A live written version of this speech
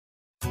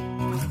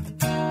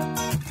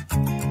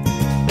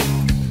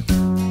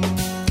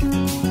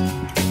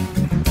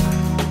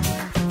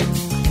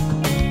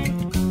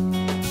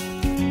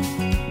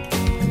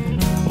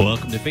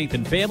Faith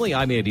and Family.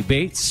 I'm Andy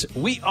Bates.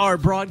 We are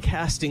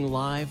broadcasting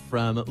live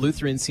from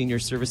Lutheran Senior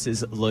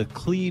Services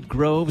Laclede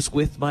Groves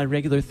with my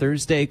regular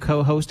Thursday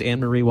co-host,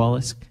 Anne-Marie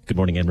Wallace. Good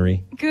morning,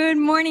 Anne-Marie. Good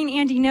morning,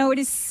 Andy. No, it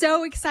is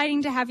so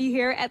exciting to have you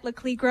here at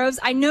Laclede Groves.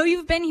 I know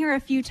you've been here a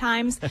few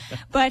times,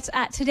 but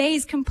today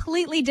is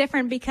completely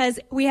different because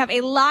we have a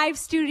live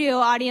studio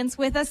audience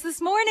with us this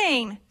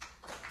morning.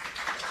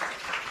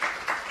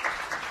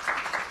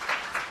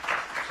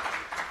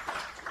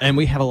 And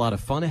we have a lot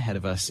of fun ahead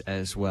of us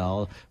as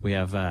well. We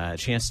have a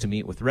chance to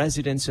meet with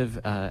residents of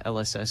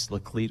LSS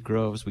Laclede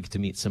Groves. We get to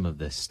meet some of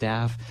the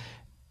staff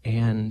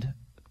and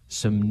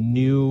some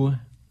new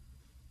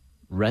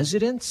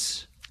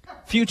residents,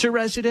 future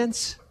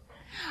residents.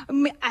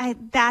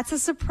 That's a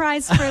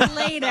surprise for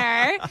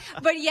later.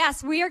 But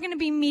yes, we are going to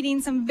be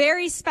meeting some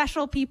very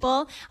special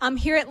people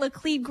here at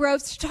Laclede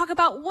Groves to talk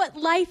about what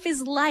life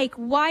is like,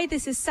 why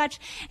this is such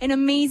an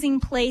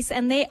amazing place,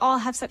 and they all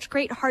have such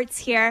great hearts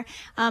here.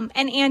 And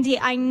Andy,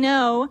 I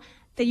know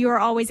that you are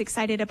always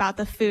excited about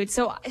the food.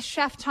 So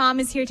Chef Tom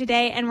is here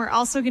today, and we're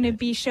also going to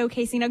be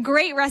showcasing a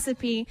great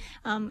recipe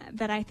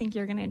that I think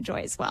you're going to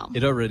enjoy as well.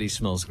 It already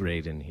smells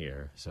great in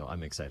here, so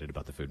I'm excited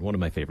about the food. One of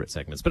my favorite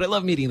segments. But I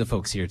love meeting the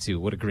folks here, too.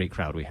 What a great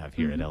crowd we have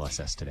here at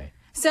LSS today.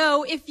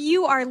 So if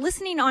you are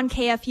listening on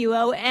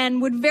KFUO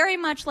and would very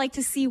much like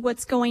to see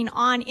what's going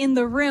on in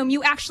the room,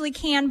 you actually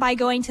can by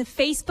going to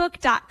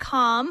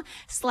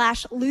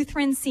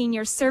facebook.com/Lutheran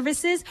Senior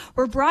Services.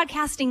 We're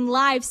broadcasting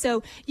live,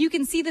 so you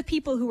can see the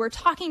people who we're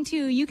talking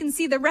to. You can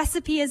see the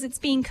recipe as it's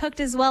being cooked,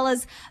 as well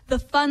as the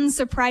fun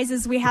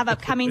surprises we have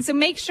upcoming. So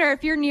make sure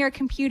if you're near a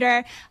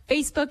computer,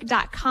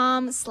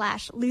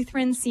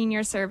 facebook.com/Lutheran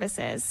Senior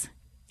Services.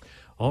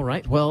 All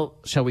right. Well,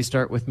 shall we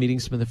start with meeting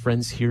some of the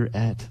friends here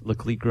at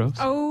Laclede Groves?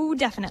 Oh,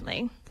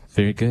 definitely.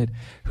 Very good.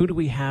 Who do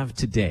we have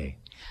today?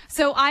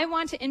 So I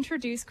want to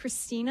introduce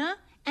Christina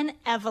and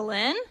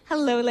Evelyn.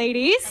 Hello,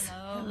 ladies.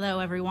 Hello,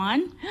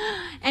 everyone.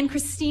 And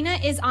Christina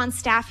is on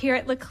staff here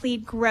at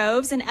Laclede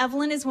Groves, and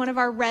Evelyn is one of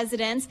our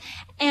residents.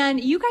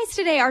 And you guys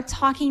today are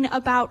talking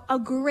about a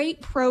great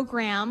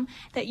program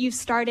that you've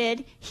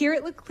started here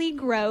at Laclede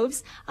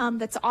Groves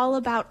that's all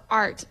about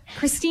art.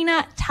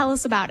 Christina, tell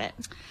us about it.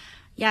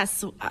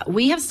 Yes,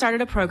 we have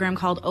started a program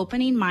called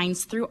Opening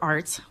Minds Through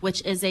Art,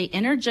 which is a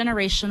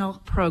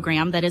intergenerational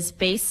program that is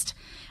based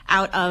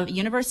out of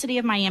University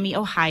of Miami,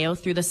 Ohio,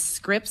 through the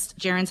Scripps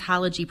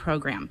Gerontology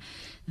program.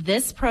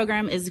 This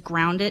program is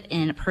grounded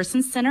in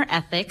person-centered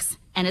ethics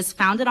and is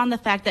founded on the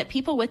fact that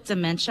people with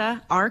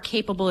dementia are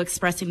capable of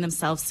expressing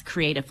themselves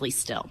creatively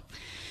still.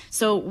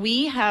 So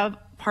we have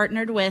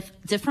partnered with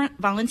different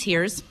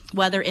volunteers,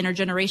 whether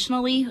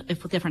intergenerationally,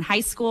 with different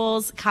high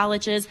schools,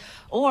 colleges,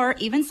 or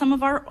even some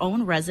of our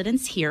own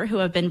residents here who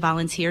have been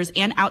volunteers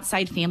and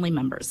outside family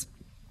members.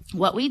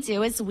 What we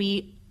do is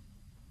we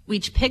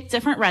pick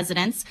different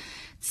residents,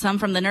 some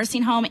from the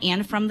nursing home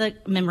and from the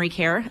memory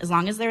care, as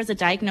long as there is a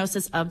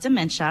diagnosis of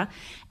dementia.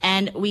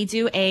 And we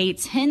do a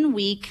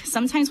 10-week,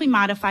 sometimes we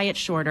modify it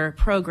shorter,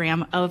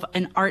 program of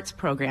an art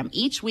program.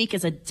 Each week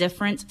is a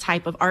different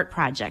type of art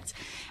project.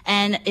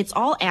 And it's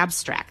all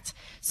abstract.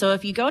 So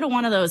if you go to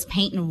one of those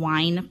paint and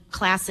wine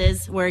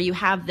classes where you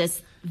have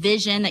this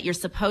vision that you're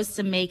supposed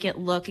to make it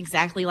look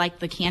exactly like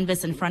the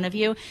canvas in front of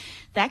you,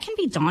 that can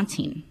be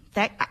daunting.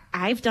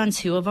 I've done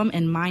 2 of them,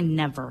 and mine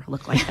never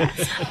look like that.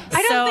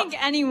 I don't think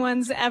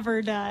anyone's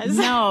ever does.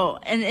 No,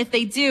 and if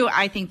they do,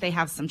 I think they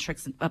have some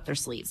tricks up their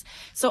sleeves.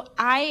 So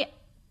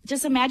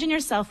just imagine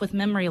yourself with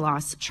memory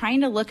loss,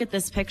 trying to look at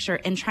this picture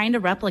and trying to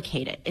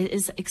replicate it. It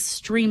is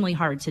extremely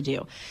hard to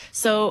do.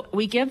 So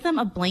we give them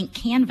a blank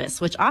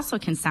canvas, which also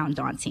can sound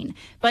daunting,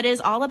 but it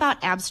is all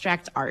about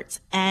abstract art,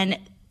 and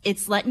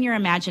it's letting your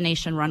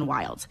imagination run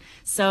wild.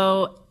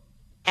 So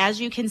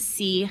as you can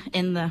see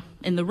in the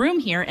room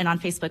here and on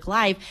Facebook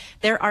Live,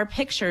 there are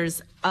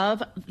pictures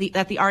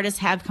that the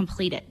artists have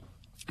completed.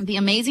 The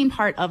amazing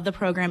part of the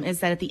program is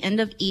that at the end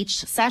of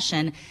each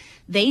session,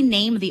 they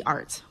name the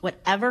art.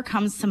 Whatever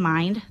comes to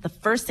mind, the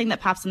first thing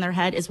that pops in their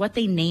head is what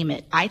they name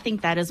it. I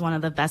think that is one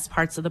of the best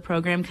parts of the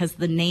program because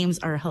the names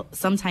are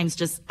sometimes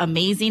just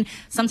amazing,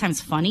 sometimes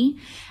funny,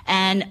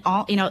 and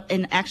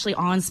actually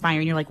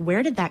awe-inspiring. You're like,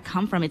 where did that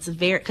come from? It's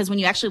because when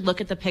you actually look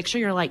at the picture,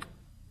 you're like,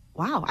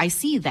 wow, I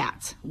see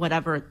that,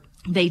 whatever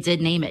they did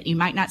name it. You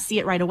might not see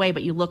it right away,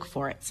 but you look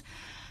for it.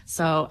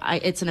 So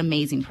it's an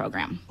amazing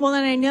program. Well,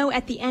 and I know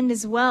at the end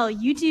as well,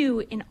 you do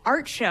an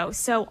art show.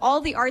 So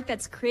all the art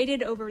that's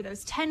created over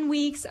those 10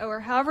 weeks or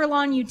however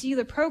long you do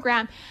the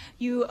program,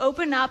 you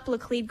open up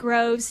Laclede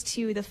Groves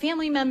to the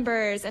family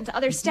members and to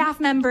other staff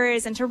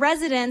members and to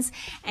residents.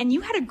 And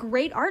you had a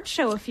great art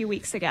show a few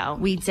weeks ago.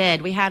 We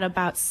did. We had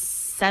about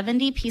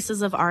 70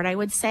 pieces of art, I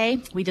would say.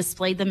 We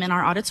displayed them in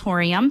our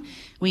auditorium.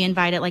 We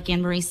invited, like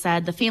Anne-Marie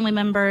said, the family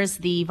members,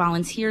 the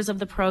volunteers of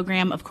the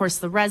program, of course,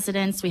 the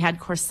residents. We had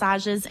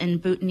corsages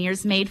and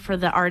boutonnieres made for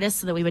the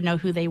artists so that we would know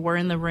who they were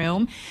in the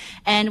room.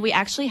 And we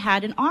actually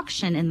had an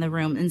auction in the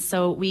room. And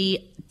so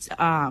we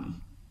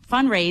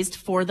fundraised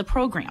for the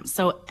program.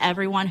 So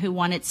everyone who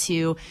wanted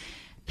to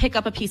pick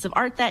up a piece of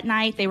art that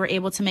night, they were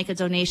able to make a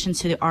donation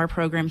to our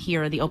program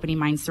here, the Opening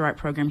Minds Through Art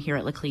program here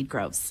at Laclede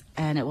Groves,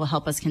 and it will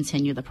help us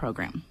continue the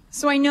program.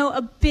 So I know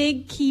a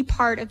big key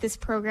part of this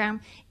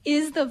program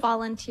is the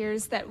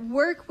volunteers that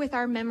work with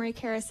our memory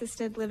care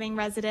assisted living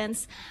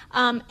residents.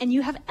 And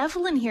you have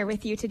Evelyn here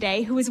with you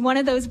today, who is one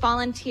of those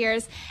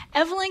volunteers.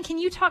 Evelyn, can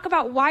you talk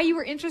about why you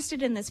were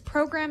interested in this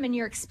program and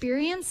your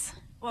experience?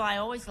 Well, I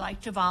always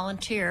like to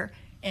volunteer,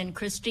 and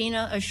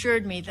Christina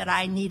assured me that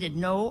I needed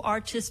no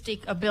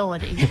artistic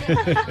ability.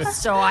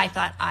 So I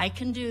thought, I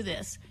can do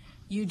this.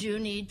 You do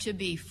need to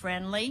be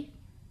friendly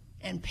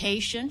and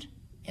patient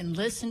and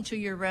listen to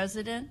your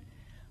resident.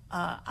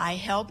 I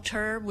helped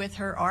her with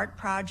her art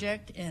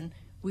project, and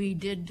we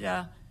did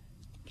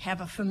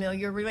have a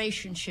familiar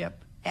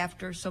relationship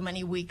after so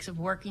many weeks of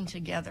working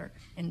together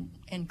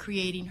and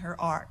creating her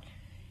art.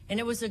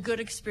 And it was a good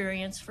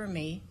experience for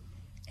me,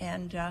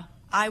 and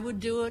I would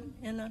do it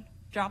in a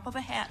drop of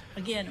a hat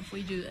again if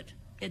we do it.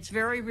 It's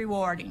very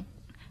rewarding.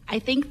 I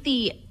think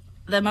the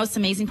most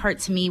amazing part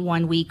to me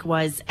one week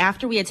was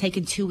after we had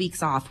taken 2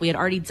 weeks off. We had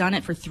already done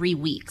it for 3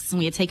 weeks, and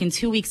we had taken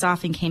 2 weeks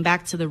off and came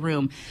back to the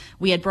room.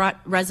 We had brought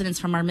residents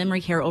from our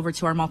memory care over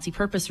to our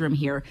multi-purpose room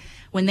here.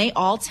 When they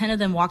all 10 of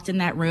them walked in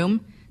that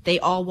room, they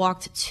all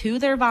walked to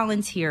their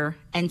volunteer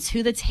and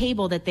to the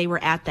table that they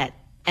were at that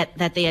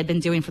they had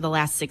been doing for the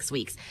last 6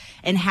 weeks.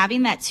 And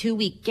having that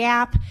 2-week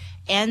gap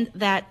and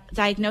that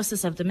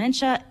diagnosis of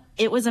dementia,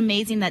 it was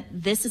amazing that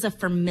this is a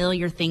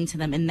familiar thing to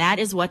them. And that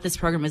is what this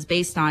program is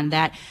based on,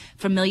 that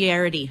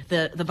familiarity.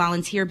 The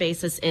volunteer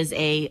basis is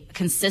a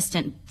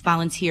consistent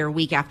volunteer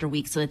week after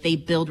week so that they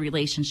build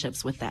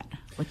relationships with that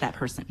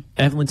person.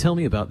 Evelyn, tell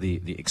me about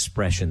the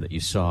expression that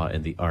you saw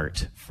in the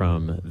art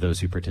from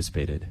those who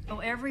participated. Oh,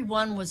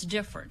 everyone was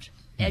different.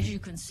 As you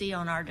can see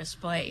on our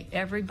display,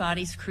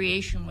 everybody's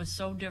creation was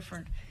so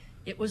different.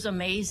 It was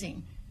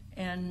amazing.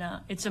 And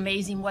it's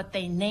amazing what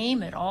they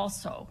name it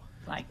also.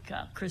 Like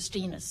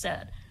Christina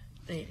said,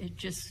 it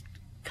just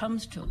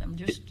comes to them.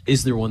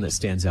 Is there one that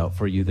stands out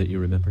for you that you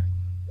remember?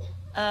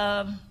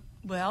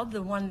 Well,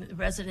 the one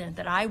resident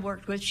that I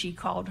worked with, she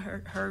called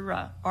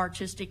her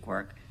artistic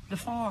work the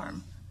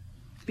farm,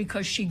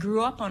 because she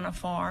grew up on a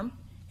farm,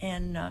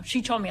 and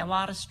she told me a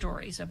lot of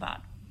stories about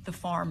the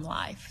farm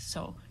life.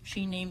 So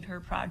she named her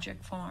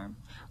project Farm.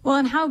 Well,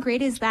 and how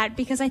great is that?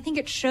 Because I think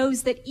it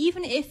shows that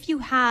even if you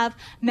have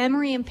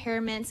memory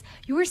impairments,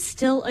 you are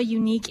still a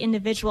unique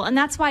individual. And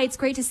that's why it's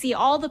great to see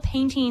all the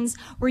paintings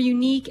were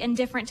unique and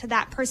different to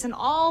that person.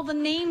 All the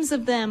names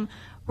of them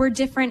were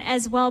different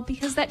as well,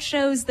 because that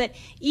shows that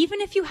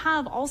even if you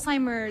have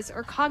Alzheimer's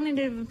or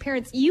cognitive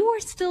impairments, you are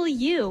still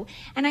you.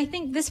 And I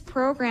think this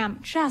program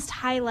just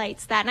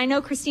highlights that. And I know,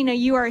 Christina,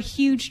 you are a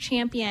huge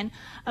champion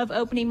of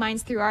Opening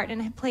Minds Through Art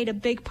and have played a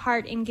big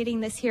part in getting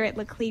this here at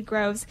Laclede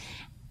Groves.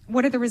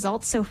 What are the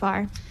results so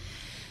far?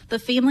 The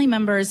family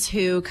members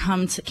who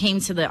came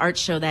to the art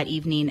show that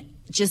evening,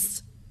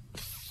 just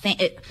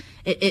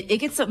it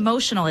gets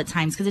emotional at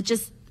times,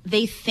 because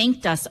they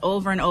thanked us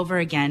over and over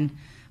again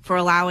for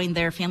allowing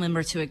their family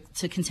member to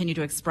continue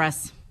to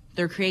express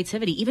their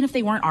creativity, even if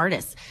they weren't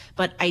artists.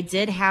 But I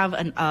did have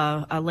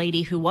a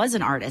lady who was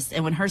an artist,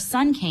 and when her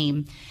son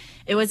came,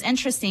 it was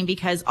interesting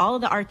because all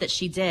of the art that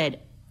she did,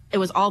 it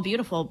was all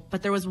beautiful,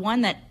 but there was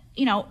one that,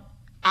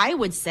 I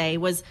would say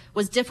was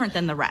different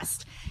than the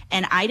rest.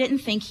 And I didn't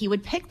think he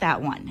would pick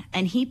that one.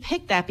 And he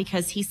picked that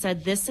because he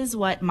said, this is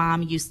what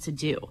Mom used to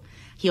do.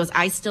 He goes,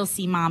 I still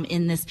see Mom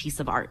in this piece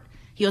of art.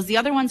 He goes, the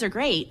other ones are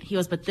great. He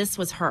goes, but this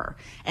was her.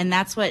 And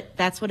that's what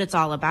it's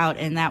all about.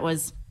 And it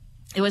was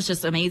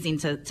just amazing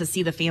to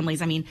see the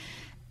families. I mean,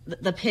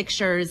 the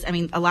pictures,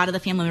 a lot of the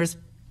family members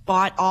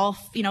bought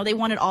they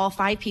wanted all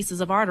 5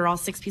 pieces of art or all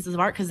 6 pieces of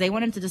art because they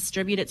wanted to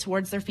distribute it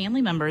towards their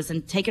family members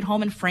and take it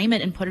home and frame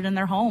it and put it in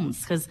their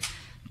homes, because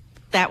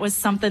that was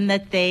something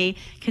that they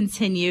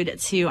continued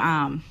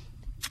to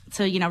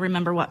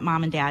remember what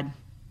Mom and Dad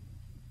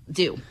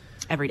do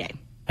every day.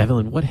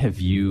 Evelyn, what have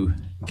you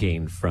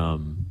gained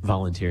from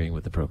volunteering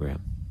with the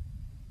program?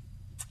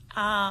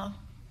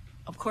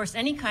 Of course,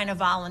 any kind of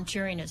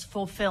volunteering is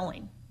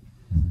fulfilling,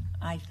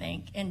 I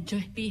think, and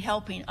to be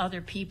helping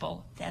other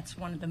people, that's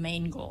one of the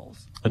main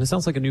goals. And it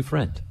sounds like a new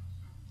friend.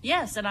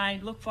 Yes, and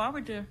I look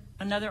forward to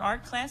another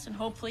art class, and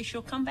hopefully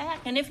she'll come back.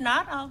 And if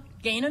not, I'll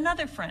gain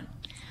another friend.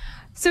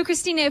 So,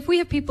 Christina, if we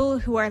have people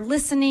who are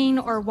listening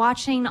or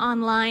watching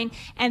online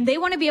and they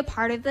want to be a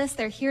part of this,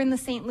 they're here in the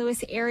St.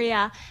 Louis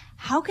area,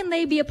 how can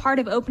they be a part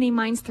of Opening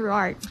Minds Through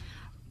Art?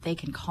 They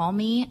can call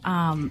me.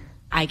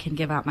 I can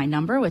give out my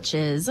number, which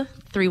is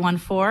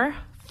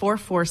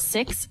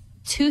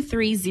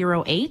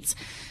 314-446-2308.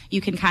 You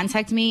can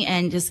contact me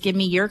and just give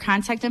me your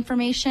contact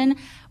information.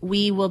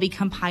 We will be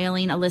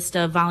compiling a list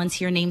of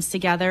volunteer names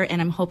together, and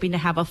I'm hoping to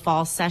have a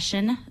fall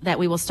session that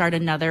we will start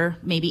another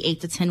maybe 8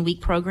 to 10 week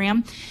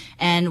program,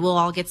 and we'll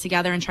all get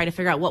together and try to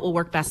figure out what will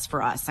work best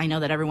for us. I know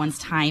that everyone's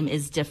time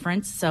is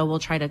different, so we'll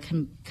try to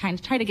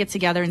try to get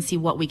together and see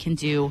what we can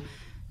do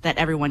that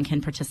everyone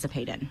can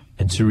participate in.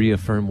 And to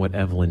reaffirm what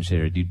Evelyn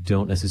shared, you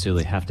don't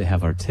necessarily have to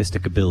have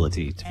artistic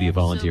ability to be a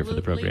volunteer for the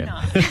Absolutely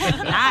program.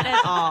 not. Not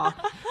at all.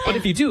 But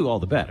if you do, all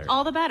the better.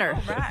 All the better.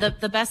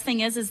 The best thing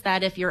is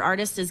that if your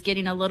artist is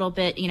getting a little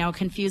bit,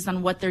 confused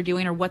on what they're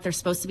doing or what they're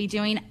supposed to be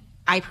doing,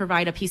 I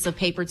provide a piece of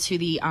paper to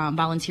the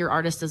volunteer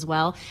artist as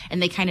well, and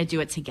they kind of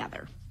do it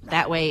together.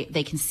 That way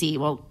they can see,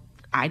 well,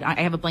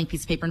 I have a blank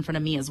piece of paper in front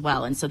of me as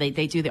well, and so they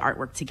do the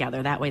artwork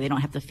together. That way they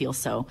don't have to feel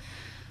so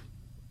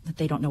that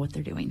they don't know what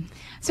they're doing.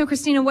 So,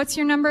 Christina, what's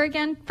your number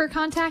again for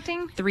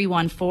contacting?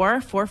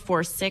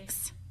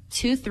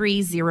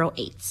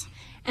 314-446-2308.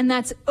 And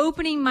that's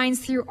Opening Minds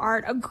Through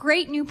Art, a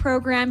great new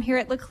program here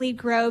at Laclede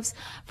Groves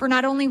for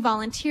not only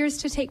volunteers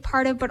to take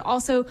part of, but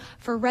also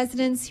for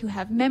residents who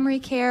have memory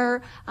care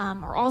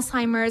or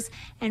Alzheimer's.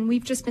 And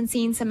we've just been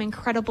seeing some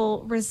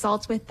incredible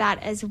results with that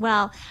as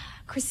well.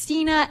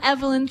 Christina,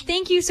 Evelyn,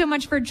 thank you so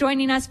much for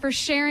joining us, for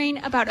sharing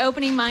about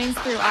Opening Minds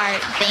Through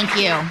Art. Thank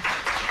you.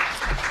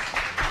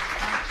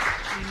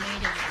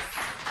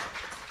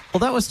 Well,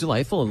 that was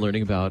delightful, and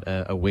learning about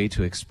a way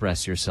to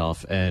express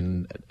yourself.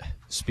 And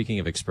speaking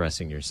of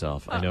expressing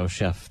yourself, I know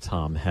Chef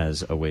Tom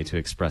has a way to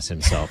express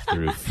himself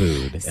through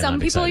food. and Some I'm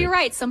people, excited. you're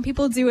right. Some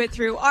people do it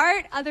through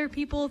art. Other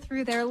people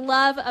through their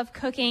love of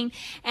cooking.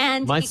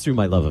 And Mine's through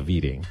my love of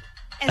eating.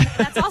 and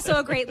that's also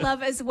a great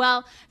love as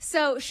well.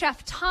 So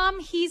Chef Tom,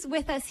 he's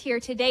with us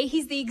here today.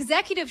 He's the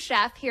executive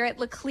chef here at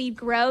Laclede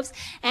Groves.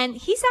 And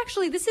he's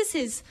actually, this is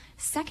his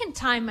second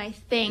time, I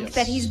think,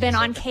 that he's been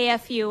on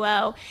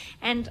KFUO.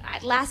 And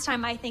last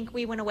time, I think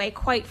we went away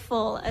quite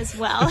full as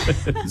well.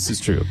 This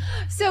is true.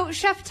 So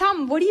Chef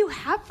Tom, what do you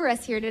have for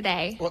us here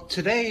today? Well,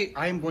 today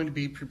I am going to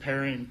be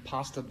preparing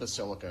pasta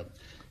basilica.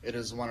 It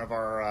is one of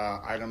our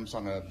items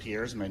on the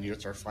Pierre's menu.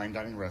 It's our fine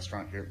dining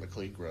restaurant here at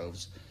Laclede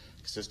Groves. It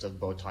consists of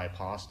bow tie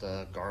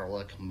pasta,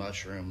 garlic,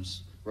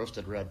 mushrooms,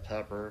 roasted red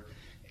pepper,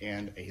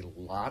 and a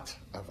lot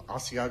of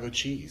Asiago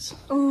cheese.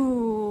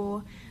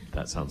 Ooh,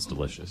 That sounds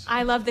delicious.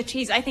 I love the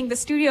cheese. I think the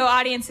studio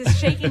audience is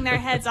shaking their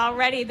heads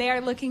already. They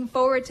are looking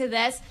forward to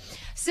this.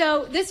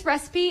 So this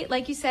recipe,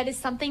 like you said, is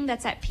something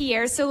that's at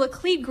Pierre's. So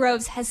Laclede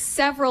Groves has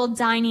several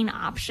dining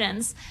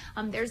options.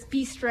 There's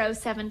Bistro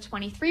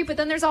 723, but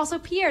then there's also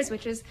Pierre's,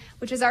 which is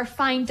our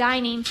fine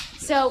dining.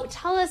 So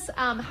tell us,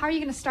 how are you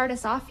going to start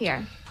us off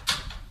here?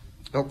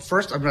 Well,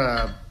 first I'm going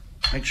to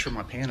make sure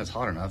my pan is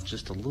hot enough.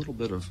 Just a little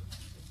bit of,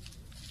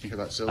 you hear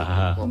that sizzle?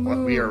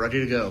 Well, we are ready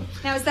to go.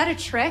 Now, is that a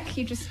trick?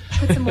 You just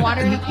put some water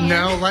in a pan?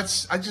 No,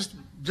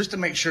 just to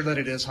make sure that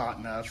it is hot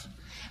enough.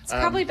 It's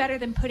probably better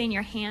than putting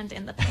your hand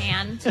in the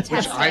pan to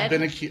test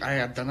it. I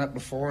have done that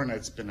before, and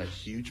it's been a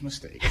huge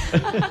mistake.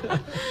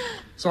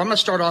 So I'm going to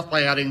start off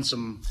by adding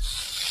some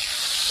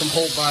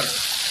whole butter.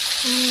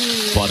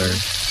 Butter.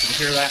 You can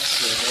hear that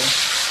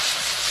sizzle.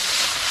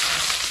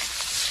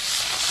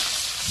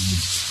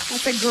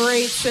 That's a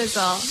great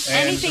sizzle.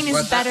 And Anything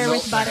let is that better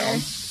melt with butter. down.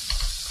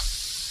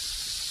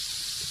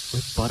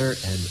 With butter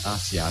and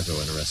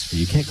Asiago in a recipe,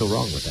 you can't go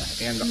wrong with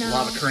that. And No. a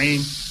lot of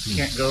cream.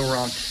 Can't go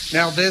wrong.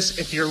 Now this,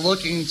 if you're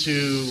looking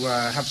to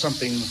have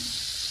something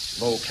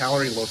low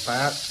calorie, low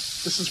fat,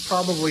 this is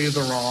probably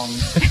the wrong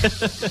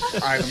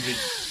item.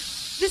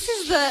 This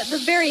is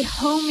the very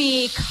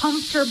homey,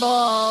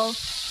 comfortable,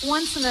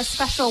 once in a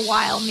special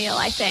while meal,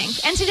 I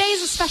think. And today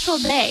is a special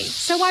day,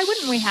 so why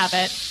wouldn't we have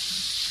it?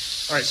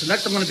 All right, so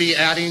next I'm going to be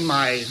adding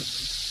my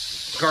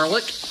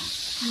garlic.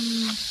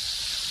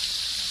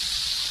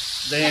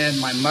 Then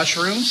my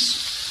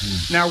mushrooms.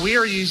 Now we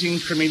are using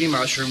cremini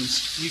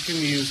mushrooms. You can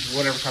use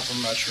whatever type of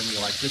mushroom you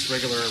like. Just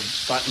regular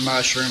button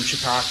mushroom,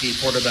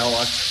 shiitake,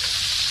 portobello.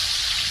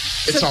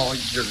 It's all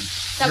your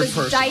That your was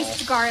personal.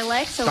 diced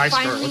garlic, so Diced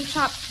finely garlic.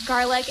 chopped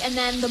garlic, and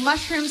then the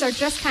mushrooms are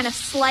just kind of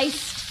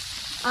sliced.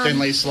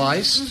 Thinly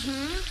sliced.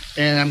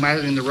 And I'm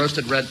adding the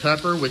roasted red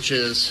pepper, which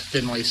is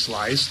thinly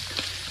sliced.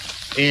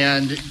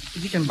 And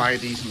you can buy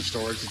these in the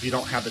stores if you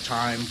don't have the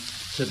time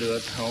to do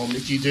it at home.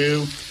 If you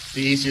do,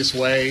 the easiest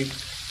way,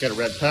 get a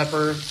red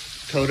pepper,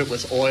 coat it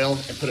with oil,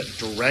 and put it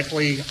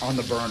directly on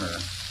the burner.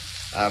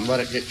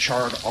 Let it get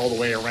charred all the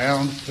way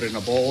around, put it in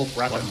a bowl,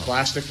 wrap it in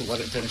plastic, and let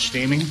it finish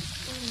steaming.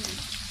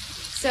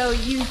 So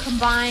you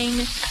combine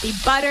the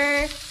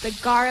butter, the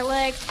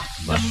garlic,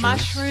 the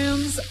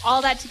mushrooms,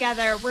 all that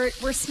together. We're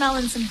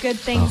smelling some good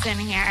things in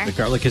here. The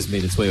garlic has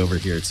made its way over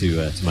here to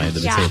my end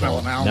of the Yeah. table. Smell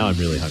it now. Now I'm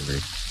really hungry.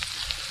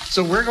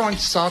 So we're going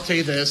to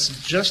saute this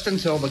just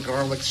until the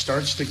garlic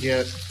starts to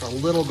get a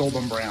little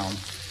golden brown.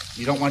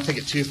 You don't want to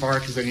take it too far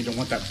because then you don't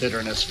want that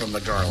bitterness from the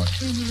garlic.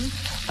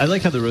 I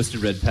like how the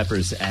roasted red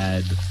peppers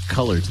add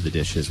color to the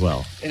dish as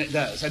well. And it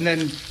does. And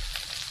then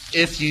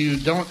if you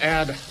don't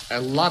add a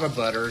lot of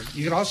butter,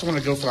 you can also want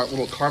to go for that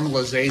little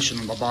caramelization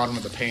on the bottom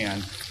of the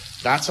pan.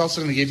 That's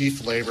also going to give you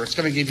flavor. It's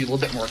going to give you a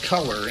little bit more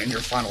color in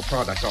your final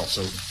product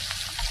also.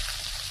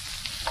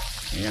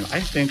 And I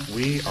think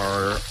we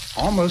are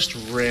almost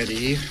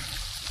ready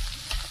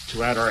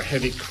to add our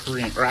heavy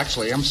cream, or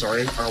actually, I'm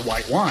sorry, our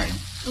white wine.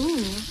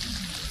 Ooh.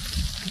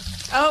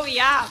 Oh,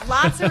 yeah.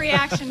 Lots of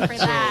reaction for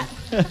that.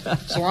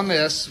 So on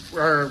this,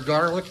 our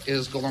garlic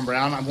is golden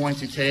brown. I'm going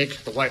to take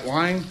the white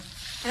wine,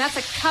 And that's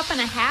a cup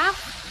and a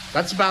half?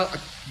 That's about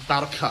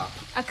a cup.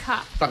 A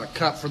cup. About a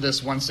cup for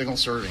this one single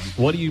serving.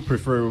 What do you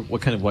prefer?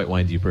 What kind of white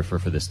wine do you prefer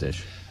for this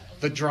dish?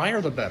 The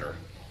drier, the better.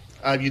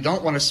 You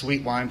don't want a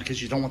sweet wine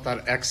because you don't want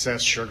that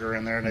excess sugar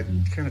in there, and it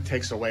kind of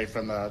takes away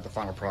from the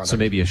final product. So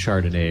maybe a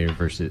Chardonnay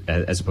versus,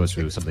 as opposed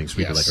to something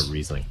sweeter Yes. like a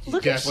Riesling.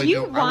 Look at Definitely you,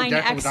 don't- I would wine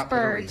definitely not put a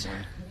expert.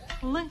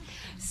 Riesling. Look-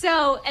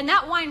 So, and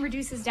that wine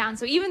reduces down.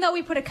 So even though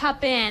we put a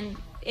cup in,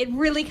 it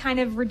really kind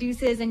of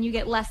reduces and you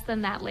get less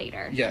than that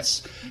later.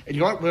 Yes. And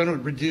you want to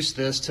reduce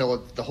this till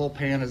the whole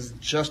pan is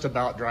just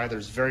about dry.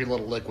 There's very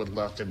little liquid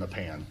left in the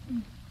pan.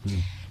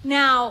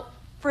 Now,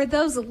 for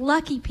those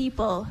lucky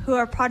people who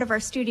are part of our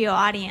studio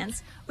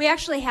audience, we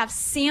actually have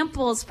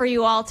samples for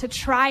you all to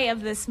try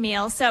of this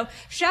meal. So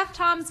Chef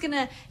Tom's going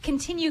to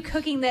continue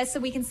cooking this so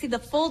we can see the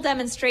full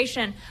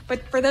demonstration.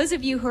 But for those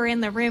of you who are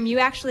in the room, you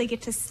actually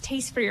get to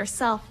taste for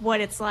yourself what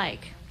it's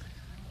like.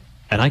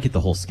 And I get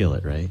the whole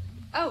skillet, right?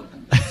 Oh,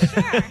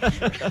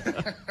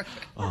 sure.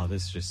 Oh,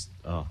 this just,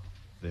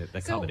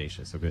 that So-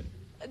 combination is so good.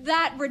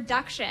 That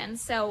reduction,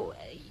 so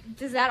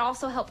does that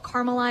also help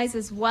caramelize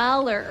as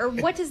well? Or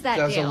what does that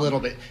Does do? a little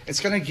bit.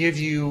 It's going to give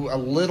you a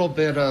little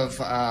bit of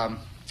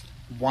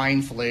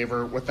wine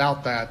flavor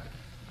without that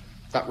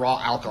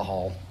raw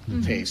alcohol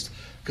taste.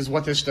 Because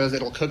what this does,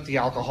 it'll cook the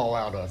alcohol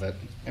out of it.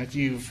 And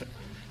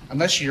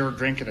unless you're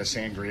drinking a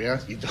sangria,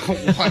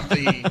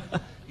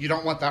 you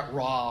don't want that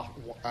raw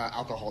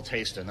alcohol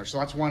taste in there. So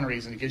that's one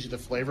reason. It gives you the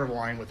flavor of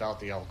wine without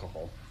the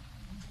alcohol.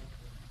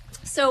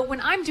 So when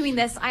I'm doing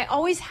this, I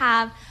always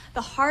have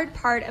the hard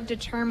part of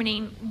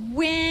determining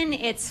when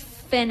it's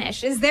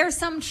finished. Is there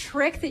some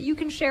trick that you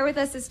can share with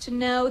us as to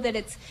know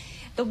that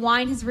the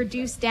wine has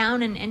reduced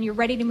down and you're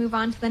ready to move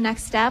on to the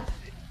next step?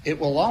 It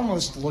will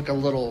almost look a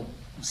little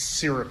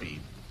syrupy.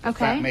 If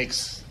Okay. that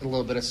makes a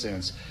little bit of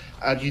sense.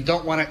 You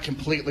don't want it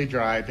completely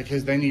dry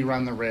because then you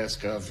run the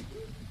risk of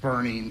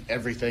burning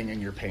everything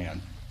in your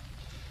pan.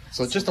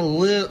 So just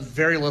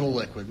very little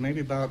liquid, maybe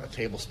about a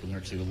tablespoon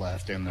or two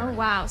left in there. Oh,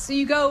 wow. So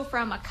you go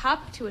from a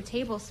cup to a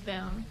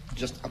tablespoon.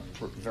 Just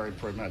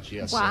pretty much,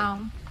 yes.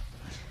 Wow.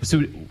 So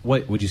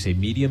what would you say,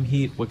 medium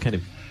heat? What's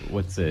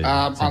the...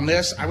 On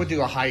this, I would do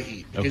a high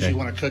heat because Okay. you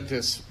want to cook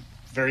this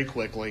very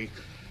quickly.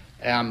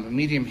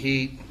 Medium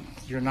heat,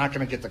 you're not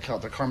going to get the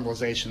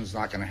caramelization is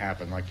not going to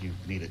happen like you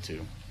need it to.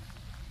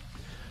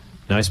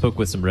 Now, I spoke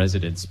with some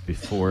residents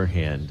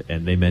beforehand,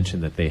 and they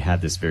mentioned that they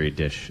had this very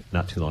dish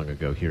not too long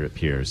ago here at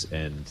Pierre's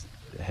and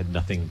had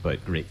nothing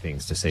but great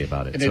things to say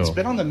about it. And it's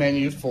been on the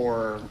menu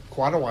for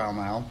quite a while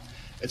now.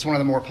 It's one of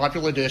the more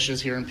popular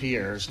dishes here in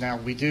Pierre's. Now,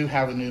 we do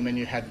have a new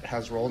menu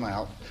has rolled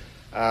out.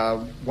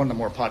 One of the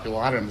more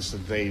popular items that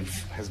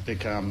has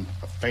become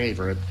a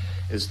favorite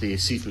is the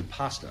seafood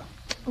pasta.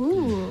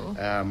 Ooh.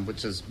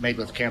 Which is made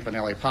with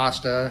campanelli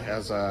pasta,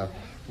 has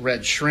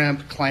red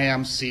shrimp,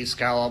 clams, sea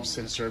scallops,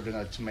 and served in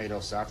a tomato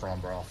saffron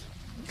broth.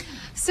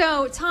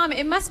 So, Tom,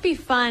 it must be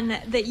fun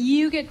that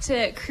you get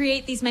to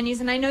create these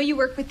menus, and I know you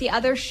work with the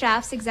other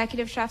chefs,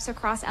 executive chefs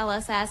across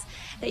LSS,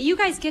 that you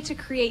guys get to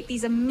create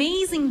these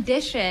amazing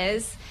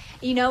dishes,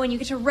 and you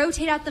get to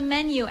rotate out the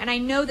menu, and I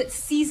know that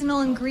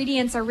seasonal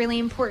ingredients are really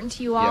important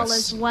to you all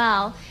Yes. as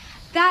well.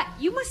 That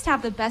you must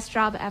have the best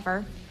job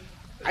ever.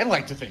 I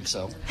like to think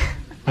so.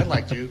 I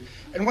like to.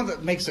 And one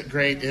that makes it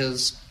great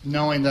is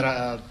knowing that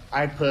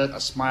I put a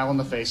smile on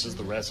the faces of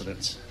the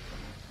residents.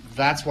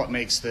 That's what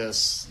makes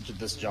this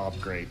job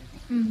great.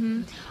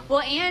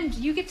 Well, and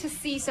you get to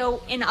see,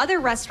 so in other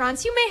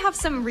restaurants, you may have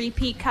some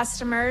repeat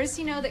customers,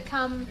 that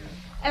come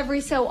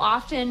every so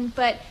often,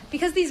 but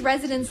because these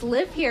residents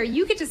live here,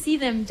 you get to see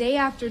them day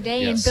after day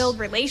and Yes. build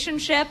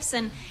relationships,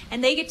 and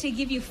they get to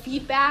give you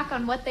feedback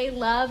on what they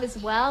love as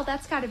well.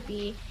 That's got to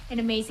be an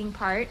amazing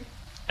part.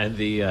 And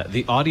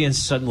the audience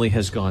suddenly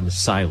has gone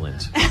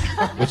silent,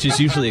 which is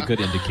usually a good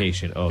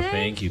indication. Oh,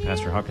 thank you,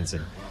 Pastor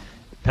Hawkinson.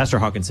 Pastor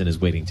Hawkinson is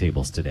waiting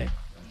tables today.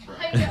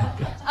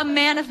 A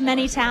man of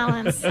many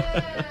talents.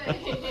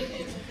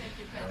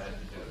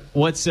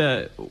 What's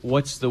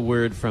the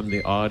word from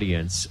the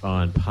audience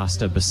on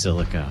pasta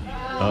basilica?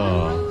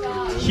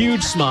 Oh,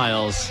 huge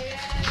smiles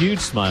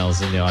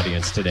in the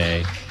audience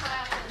today.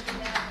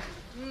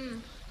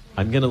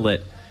 I'm gonna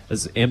let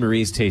as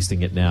Anne-Marie's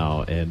tasting it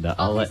now, and I'll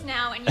I'll let. taste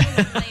now and you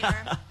taste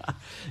later.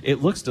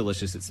 It looks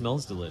delicious. It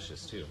smells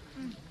delicious too.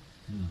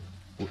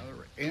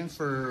 And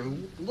for a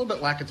little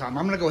bit lack of time,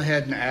 I'm going to go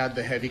ahead and add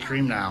the heavy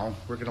cream now.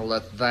 We're going to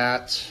let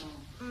that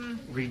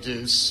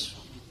reduce.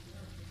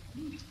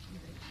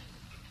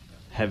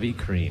 Heavy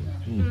cream.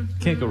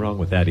 Can't go wrong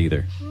with that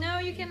either. No,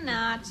 you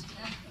cannot.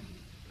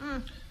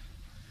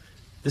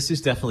 This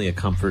is definitely a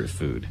comfort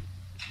food.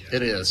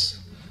 It is.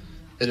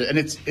 And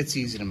it's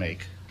easy to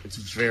make. It's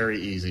very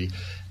easy.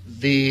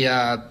 You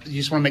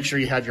just want to make sure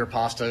you have your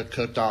pasta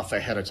cooked off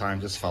ahead of time.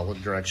 Just follow the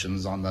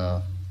directions on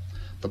the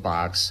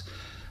box.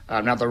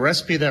 Now, the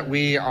recipe that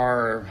we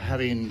are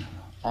having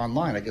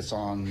online, I guess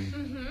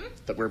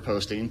that we're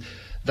posting,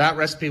 that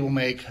recipe will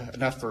make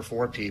enough for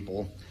 4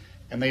 people,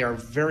 and they are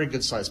very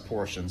good sized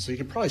portions. So you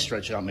could probably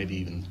stretch it out maybe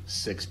even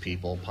 6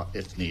 people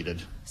if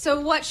needed. So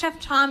what Chef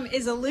Tom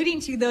is alluding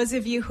to, those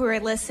of you who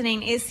are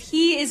listening, is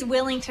he is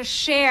willing to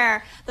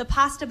share the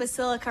pasta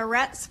basilica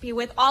recipe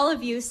with all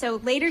of you. So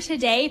later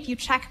today, if you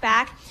check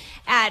back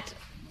at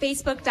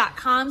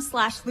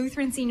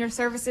facebook.com/Lutheran Senior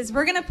Services,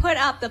 we're going to put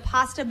up the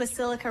pasta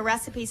basilica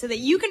recipe so that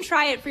you can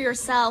try it for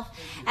yourself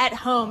at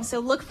home. So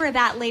look for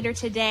that later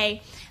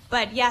today.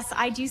 But yes,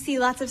 I do see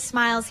lots of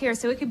smiles here,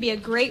 so it could be a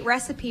great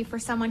recipe for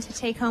someone to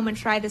take home and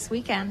try this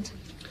weekend.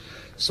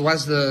 So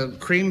as the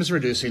cream is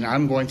reducing,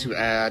 I'm going to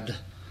add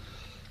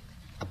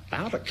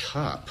about a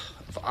cup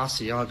of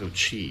Asiago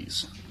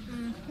cheese.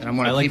 And I'm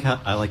going to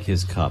I like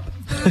his cup.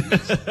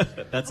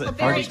 That's a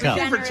very party cup.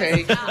 give or generous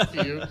take cup.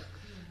 a few.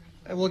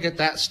 And we'll get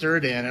that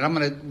stirred in, and I'm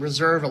going to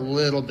reserve a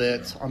little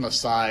bit on the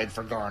side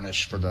for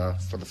garnish for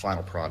the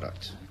final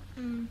product.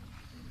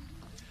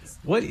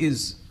 What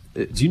is?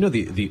 Do you know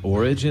the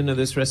origin of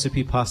this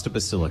recipe, pasta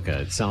basilica?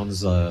 It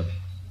sounds No,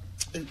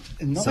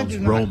 I sounds do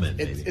not. Roman.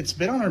 Maybe. It's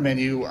been on our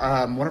menu.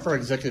 One of our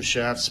executive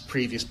chefs,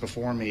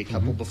 before me, a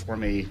couple before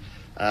me,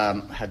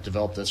 had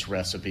developed this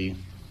recipe.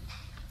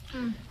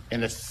 And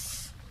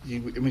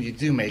when you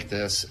do make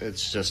this,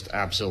 it's just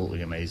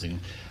absolutely amazing.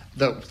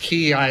 The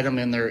key item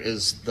in there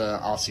is the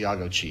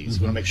Asiago cheese.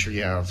 You want to make sure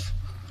you have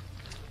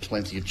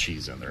plenty of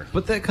cheese in there.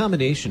 But that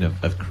combination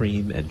of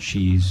cream and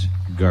cheese,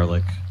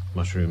 garlic,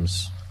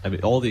 mushrooms, I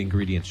mean, all the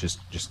ingredients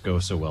just go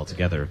so well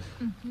together.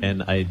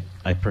 And I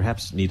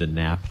perhaps need a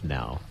nap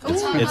now. I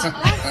don't know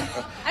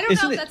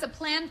Isn't if it- that's a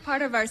planned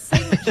part of our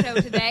segment show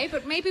today,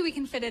 but maybe we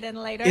can fit it in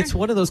later. It's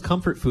one of those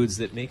comfort foods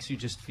that makes you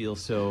just feel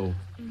so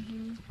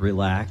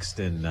relaxed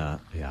and,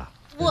 yeah.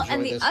 well, Enjoy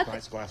and the this other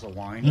nice glass of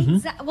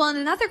wine. Well, and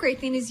another great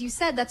thing is you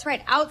said, that's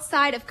right,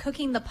 outside of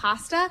cooking the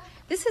pasta,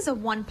 this is a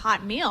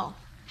one-pot meal.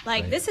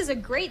 Like, Right. this is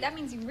that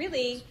means you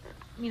really,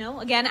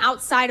 again,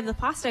 outside of the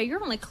pasta,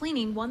 you're only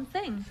cleaning one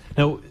thing.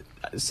 Now,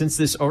 since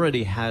this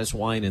already has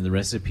wine in the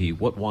recipe,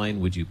 what wine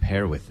would you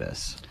pair with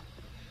this?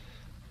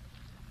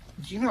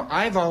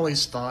 I've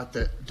always thought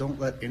that don't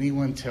let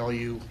anyone tell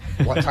you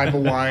what type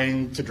of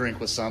wine to drink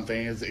with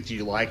something. If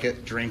you like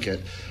it, drink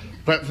it.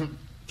 But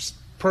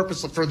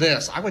for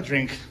this, I would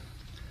drink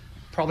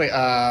probably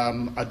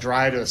a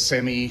dry to a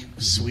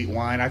semi-sweet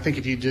wine. I think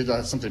if you did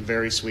something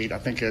very sweet, I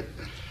think it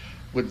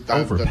would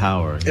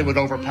Overpower, It would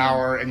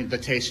overpower, and the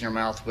taste in your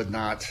mouth would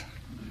not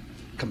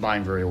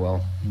combine very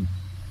well.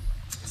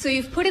 So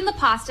you've put in the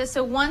pasta.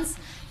 So once,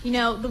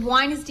 the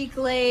wine is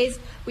deglazed,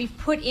 we've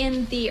put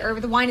in the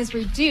wine is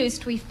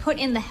reduced, we've put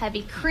in the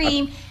heavy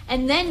cream,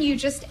 and then you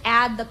just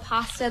add the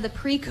pasta, the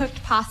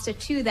pre-cooked pasta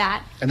to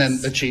that. And then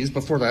the cheese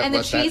before that. And the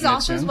let that cheese mix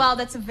also as in. well.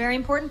 That's a very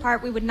important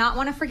part. We would not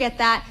want to forget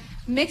that.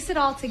 Mix it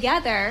all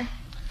together,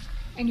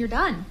 and you're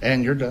done.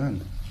 And you're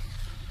done.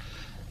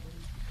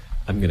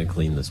 I'm going to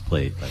clean this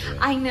plate, by the way.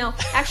 I know.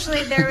 Actually,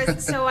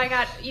 I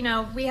got,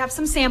 we have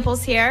some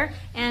samples here,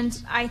 and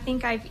I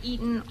think I've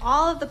eaten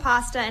all of the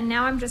pasta, and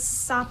now I'm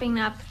just sopping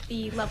up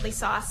the lovely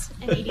sauce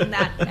and eating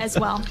that as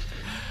well.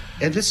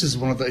 And this is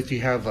one of the, if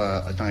you have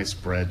a nice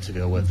bread to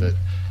go with it,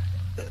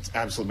 it's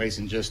absolutely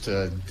amazing just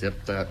to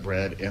dip that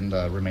bread in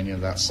the remaining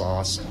of that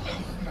sauce.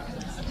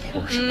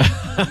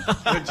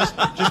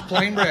 Just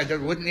plain bread. It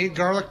wouldn't need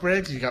garlic bread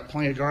because you got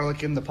plenty of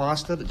garlic in the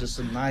pasta, but just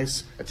some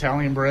nice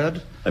Italian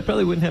bread. I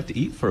probably wouldn't have to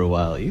eat for a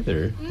while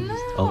either. No.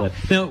 All that.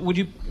 Now, would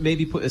you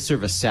maybe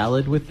serve a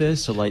salad with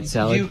this, a light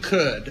salad? You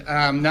could.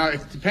 Now,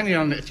 depending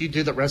on if you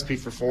do the recipe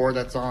for 4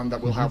 that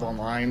we'll have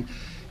online,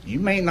 you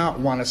may not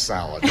want a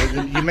salad.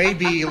 You may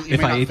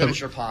not finish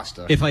your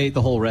pasta. If I ate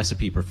the whole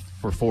recipe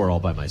for 4 all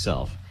by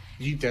myself.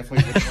 You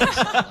definitely would want a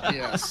salad,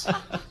 yes.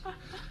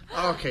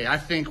 Okay, I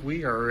think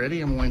we are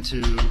ready. I'm going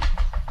to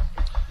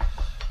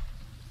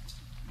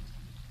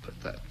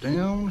put that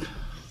down.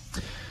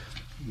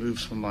 Move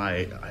some of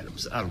my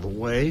items out of the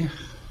way.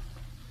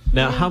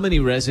 Now, how many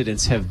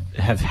residents have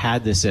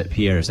had this at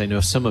Pierre's? I know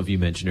some of you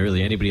mentioned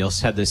earlier. Anybody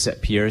else had this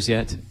at Pierre's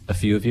yet? A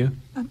few of you?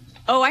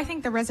 Oh, I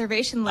think the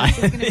reservation list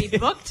is going to be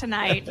booked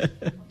tonight.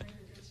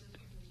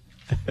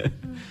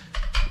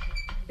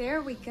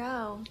 There we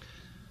go.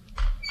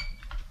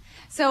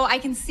 So I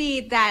can see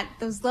that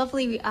those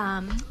lovely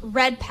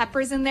red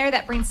peppers in there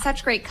that bring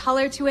such great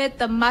color to it.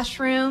 The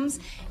mushrooms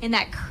and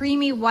that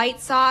creamy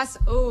white sauce.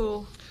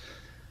 Ooh.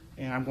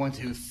 And I'm going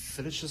to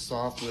finish this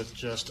off with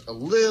just a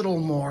little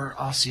more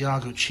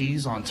Asiago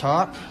cheese on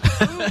top.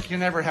 You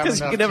can never have 'Cause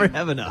you enough. can never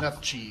have enough.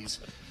 Cheese.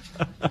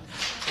 A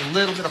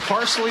little bit of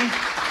parsley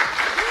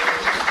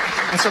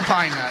and some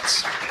pine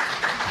nuts.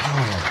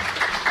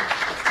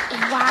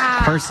 Wow.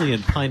 Parsley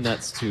and pine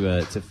nuts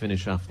to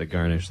finish off the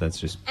garnish. That's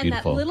just And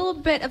beautiful. that little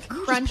bit of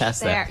crunch pass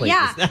that there. plate?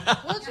 Yeah.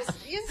 We'll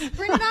just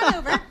bring it on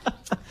over.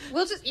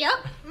 We'll just, yep.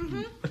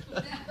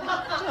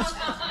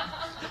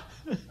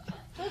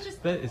 We'll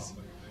just, That is.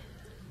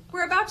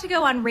 we're about to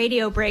go on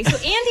radio break, so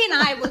Andy and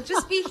I will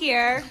just be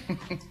here,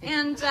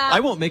 and I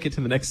won't make it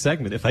to the next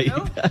segment if I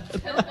eat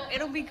that.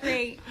 it'll be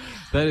great.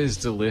 That is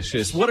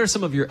delicious. What are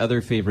some of your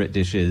other favorite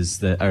dishes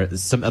that are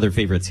some other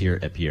favorites here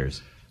at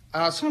Pierre's?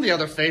 Some of the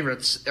other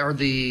favorites are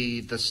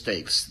the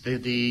steaks.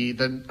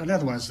 The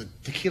another one is the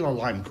tequila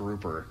lime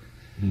grouper.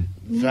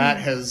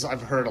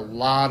 I've heard a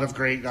lot of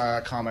great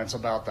comments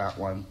about that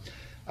one.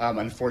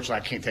 Unfortunately,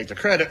 I can't take the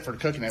credit for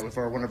cooking it.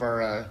 For one of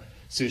our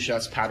sous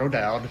chefs, Pat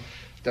O'Dowd,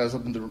 does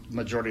the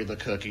majority of the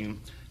cooking.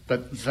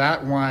 But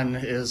that one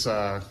is,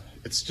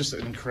 it's just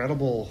an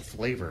incredible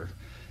flavor.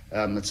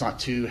 It's not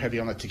too heavy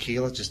on the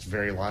tequila, it's just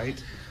very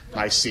light.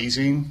 Nice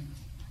seasoning.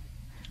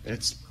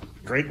 It's a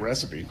great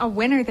recipe. A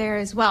winner there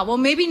as well. Well,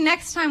 maybe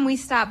next time we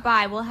stop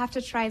by, we'll have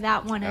to try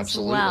that one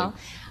Absolutely. as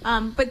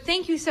well. But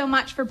thank you so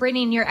much for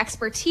bringing your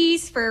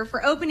expertise,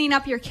 for opening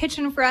up your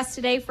kitchen for us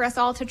today, for us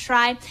all to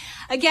try.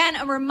 Again,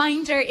 a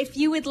reminder, if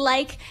you would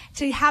like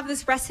to have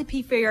this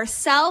recipe for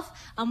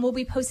yourself, we'll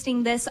be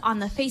posting this on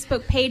the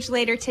Facebook page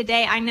later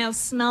today. I know,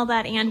 smell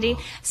that, Andy.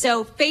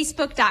 So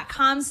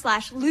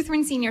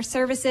facebook.com/Lutheran Senior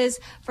Services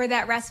for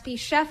that recipe.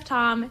 Chef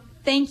Tom,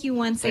 thank you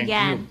once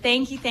again.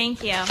 Thank you.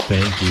 Thank you.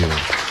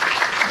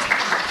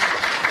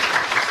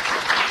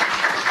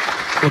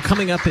 Well,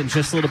 coming up in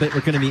just a little bit, we're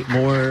going to meet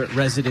more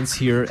residents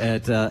here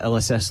at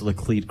LSS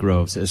Laclede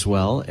Groves as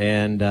well,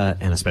 and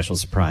a special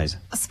surprise.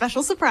 A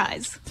special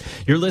surprise.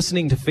 You're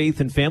listening to Faith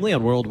and Family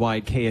on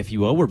Worldwide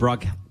KFUO. We're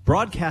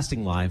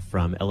broadcasting live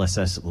from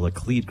LSS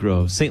Laclede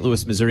Groves, St.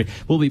 Louis, Missouri.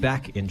 We'll be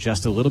back in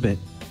just a little bit.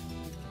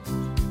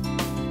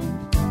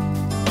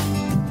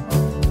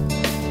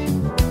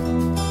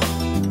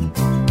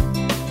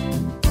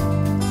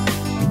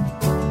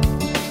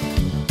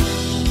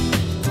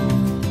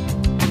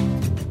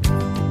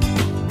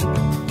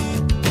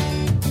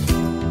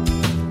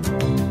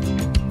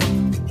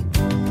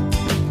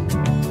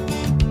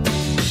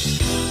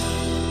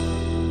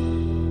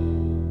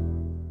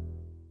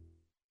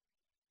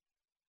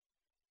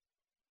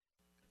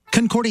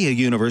 Concordia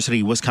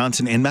University,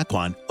 Wisconsin in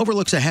Mequon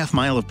overlooks a half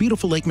mile of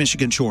beautiful Lake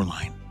Michigan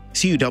shoreline.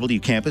 CUW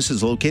campus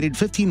is located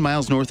 15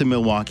 miles north of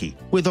Milwaukee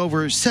with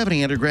over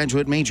 70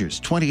 undergraduate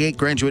majors, 28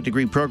 graduate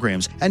degree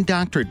programs, and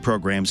doctorate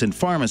programs in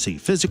pharmacy,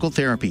 physical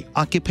therapy,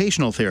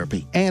 occupational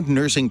therapy, and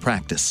nursing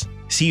practice.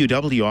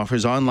 CUW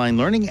offers online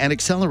learning and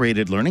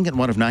accelerated learning at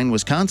one of 9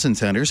 Wisconsin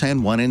centers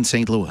and 1 in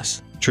St.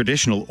 Louis.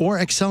 Traditional or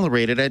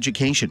accelerated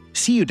education,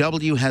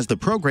 CUW has the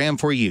program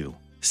for you.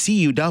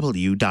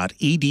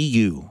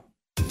 CUW.edu.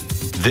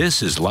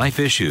 This is Life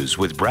Issues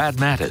with Brad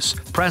Mattis,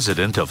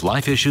 president of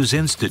Life Issues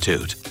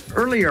Institute.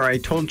 Earlier, I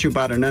told you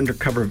about an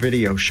undercover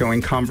video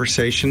showing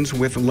conversations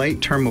with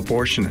late-term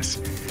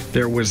abortionists.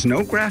 There was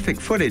no graphic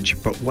footage,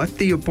 but what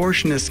the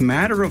abortionists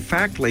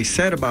matter-of-factly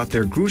said about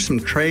their gruesome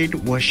trade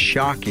was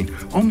shocking,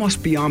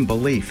 almost beyond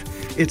belief.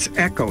 It's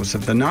echoes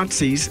of the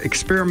Nazis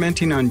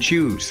experimenting on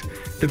Jews.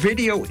 The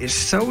video is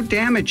so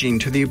damaging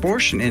to the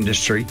abortion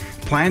industry,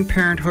 Planned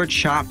Parenthood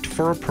shopped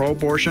for a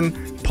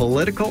pro-abortion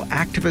political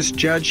activist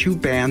judge who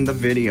banned the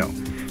video.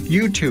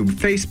 YouTube,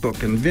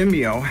 Facebook, and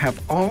Vimeo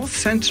have all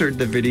censored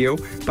the video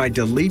by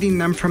deleting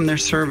them from their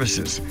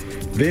services.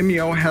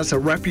 Vimeo has a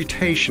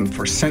reputation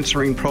for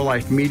censoring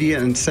pro-life media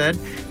and said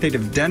they'd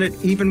have done it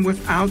even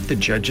without the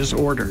judge's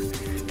order.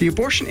 The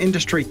abortion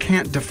industry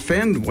can't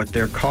defend what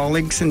their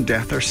colleagues in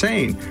death are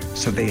saying,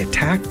 so they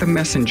attack the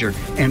messenger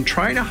and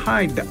try to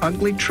hide the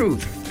ugly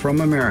truth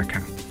from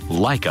America.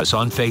 Like us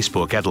on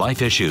Facebook at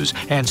Life Issues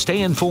and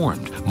stay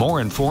informed,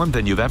 more informed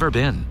than you've ever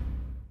been.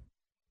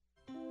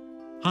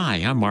 Hi,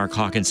 I'm Mark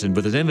Hawkinson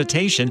with an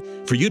invitation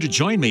for you to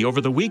join me over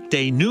the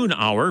weekday noon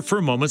hour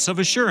for Moments of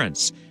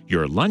Assurance,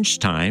 your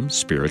lunchtime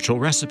spiritual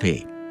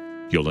recipe.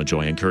 You'll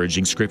enjoy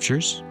encouraging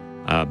scriptures,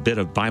 a bit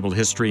of Bible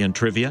history and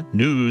trivia,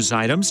 news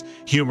items,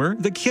 humor,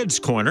 the kids'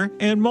 corner,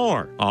 and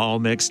more, all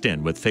mixed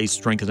in with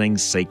faith-strengthening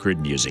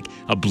sacred music.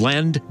 A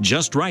blend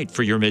just right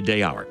for your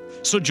midday hour.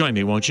 So join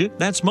me, won't you?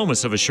 That's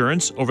Moments of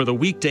Assurance over the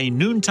weekday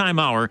noontime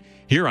hour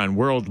here on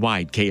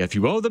Worldwide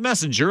KFUO, the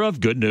messenger of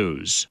good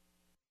news.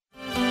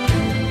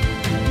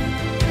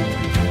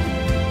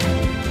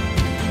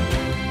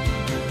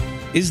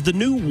 Is the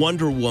new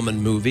Wonder Woman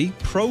movie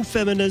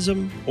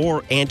pro-feminism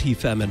or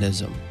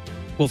anti-feminism?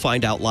 We'll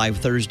find out live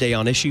Thursday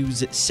on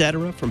Issues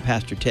Etc. from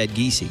Pastor Ted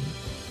Giese.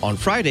 On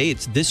Friday,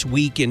 it's This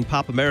Week in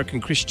Pop American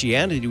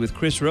Christianity with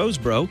Chris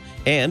Rosebrough,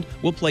 and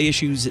we'll play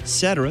Issues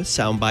Etc.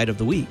 Soundbite of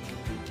the Week.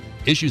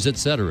 Issues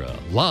Etc.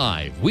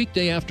 live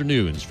weekday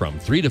afternoons from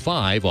 3 to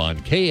 5 on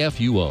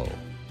KFUO.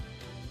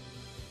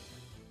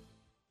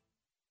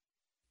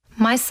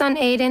 My son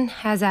Aiden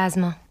has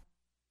asthma.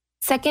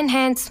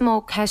 Secondhand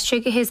smoke has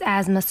triggered his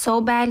asthma so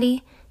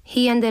badly,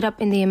 he ended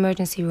up in the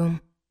emergency room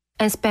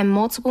and spent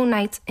multiple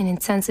nights in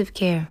intensive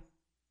care.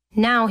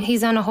 Now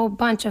he's on a whole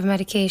bunch of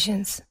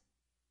medications.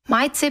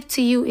 My tip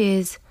to you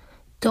is,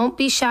 don't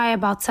be shy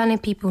about telling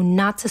people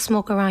not to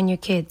smoke around your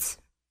kids.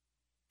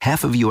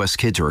 Half of U.S.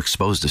 kids are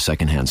exposed to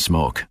secondhand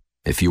smoke.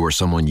 If you or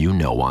someone you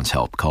know wants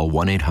help, call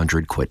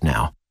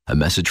 1-800-QUIT-NOW. A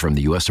message from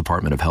the U.S.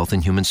 Department of Health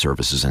and Human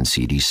Services and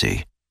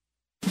CDC.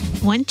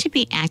 Want to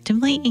be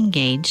actively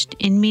engaged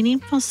in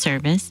meaningful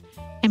service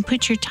and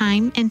put your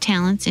time and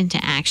talents into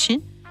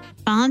action?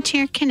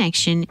 Volunteer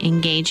Connection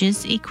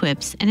engages,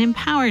 equips, and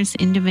empowers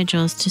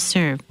individuals to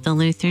serve the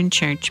Lutheran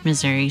Church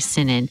Missouri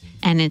Synod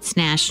and its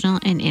national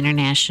and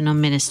international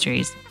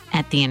ministries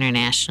at the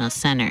International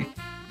Center.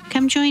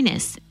 Come join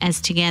us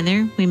as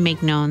together we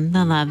make known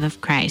the love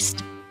of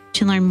Christ.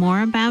 To learn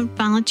more about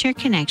Volunteer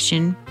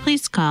Connection,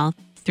 please call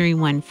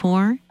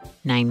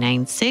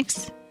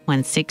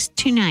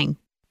 314-996-1629.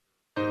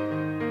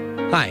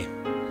 Hi,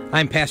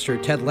 I'm Pastor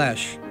Ted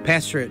Lesh,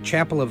 pastor at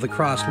Chapel of the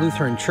Cross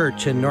Lutheran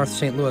Church in North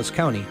St. Louis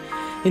County,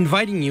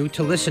 inviting you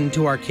to listen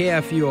to our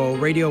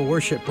KFUO radio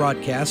worship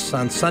broadcasts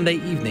on Sunday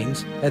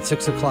evenings at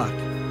 6 o'clock.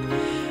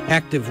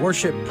 Active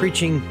worship,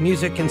 preaching,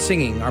 music, and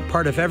singing are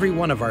part of every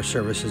one of our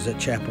services at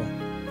Chapel.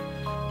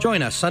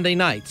 Join us Sunday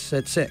nights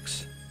at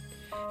 6.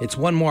 It's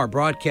one more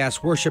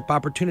broadcast worship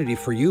opportunity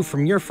for you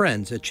from your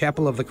friends at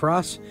Chapel of the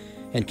Cross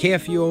and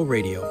KFUO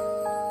Radio.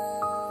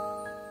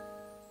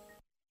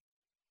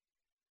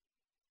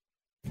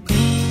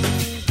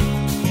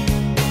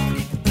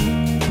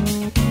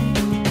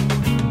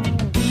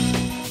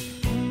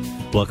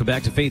 Welcome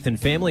back to Faith and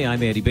Family.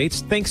 I'm Andy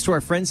Bates. Thanks to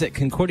our friends at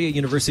Concordia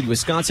University,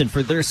 Wisconsin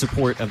for their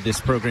support of this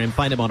program.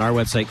 Find them on our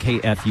website,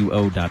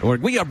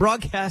 kfuo.org. We are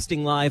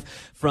broadcasting live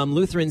from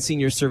Lutheran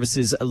Senior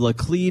Services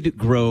Laclede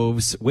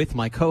Groves with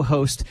my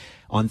co-host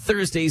on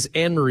Thursdays,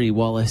 Anne-Marie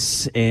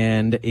Wallace.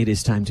 And it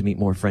is time to meet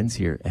more friends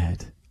here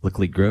at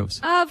Laclede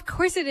Groves. Of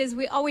course it is.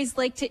 We always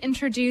like to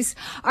introduce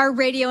our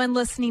radio and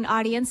listening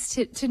audience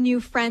to new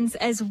friends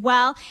as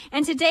well.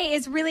 And today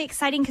is really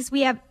exciting because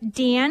we have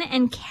Dan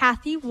and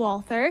Kathy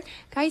Walther.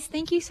 Guys,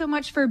 thank you so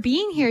much for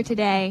being here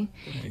today.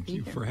 Thank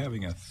you for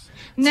having us.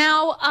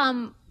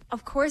 Now,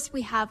 of course,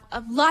 we have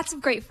lots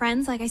of great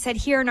friends, like I said,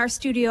 here in our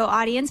studio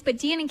audience. But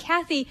Dan and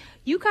Kathy,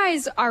 you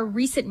guys are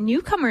recent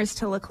newcomers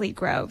to Laclede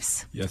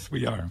Groves. Yes,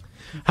 we are.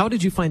 How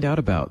did you find out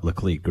about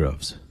Laclede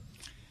Groves?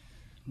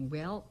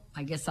 Well,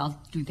 I guess I'll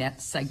do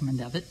that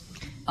segment of it.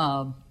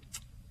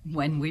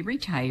 When we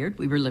retired,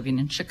 we were living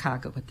in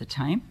Chicago at the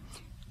time,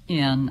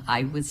 and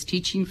I was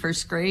teaching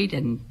first grade,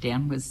 and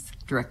Dan was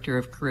director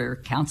of career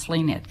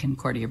counseling at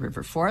Concordia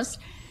River Forest,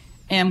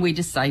 and we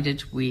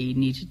decided we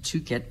needed to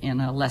get in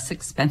a less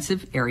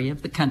expensive area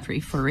of the country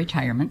for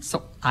retirement,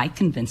 so I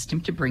convinced him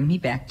to bring me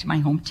back to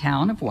my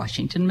hometown of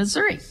Washington,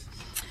 Missouri.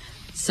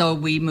 So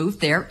we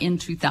moved there in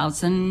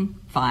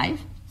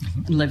 2005.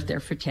 And lived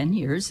there for 10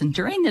 years. And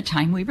during the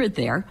time we were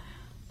there,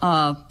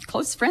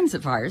 close friends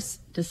of ours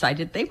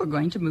decided they were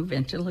going to move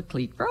into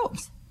Laclede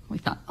Groves. We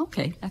thought,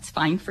 okay, that's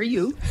fine for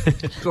you.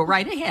 Go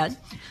right ahead.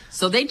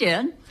 So they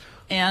did.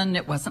 And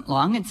it wasn't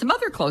long. And some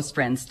other close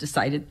friends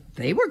decided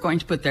they were going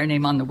to put their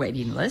name on the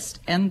waiting list.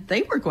 And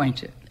they were going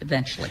to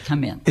eventually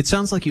come in. It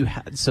sounds like you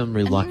had some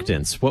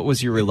reluctance. What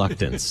was your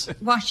reluctance?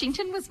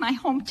 Washington was my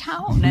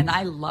hometown. And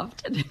I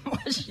loved it in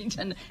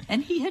Washington.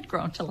 And he had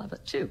grown to love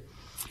it too.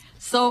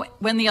 So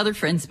when the other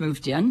friends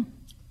moved in,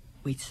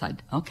 we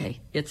decided,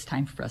 okay, it's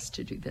time for us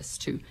to do this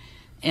too.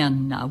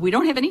 And we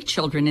don't have any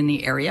children in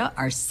the area.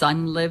 Our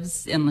son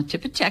lives in the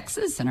tip of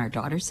Texas and our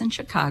daughter's in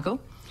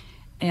Chicago.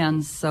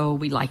 And so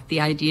we liked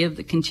the idea of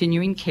the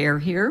continuing care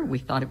here. We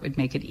thought it would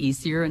make it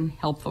easier and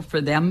helpful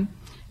for them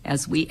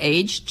as we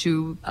age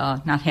to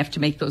not have to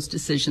make those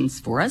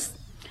decisions for us.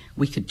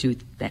 We could do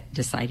that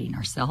deciding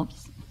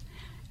ourselves.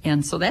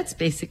 And so that's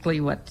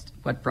basically what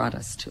brought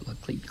us to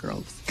Laclede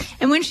Groves.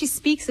 And when she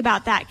speaks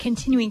about that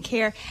continuing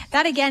care,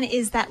 that again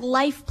is that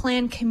life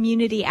plan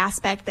community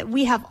aspect that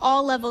we have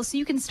all levels. So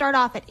you can start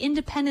off at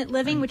independent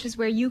living, which is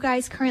where you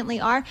guys currently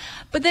are.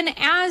 But then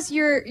as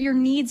your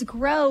needs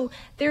grow,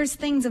 there's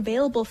things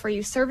available for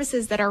you,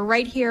 services that are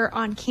right here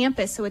on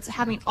campus. So it's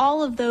having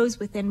all of those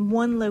within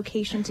one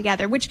location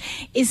together,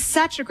 which is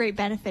such a great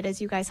benefit,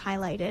 as you guys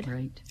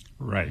highlighted.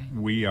 Right.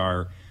 We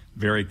are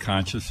very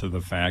conscious of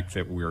the fact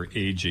that we're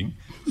aging,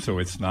 so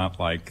it's not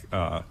like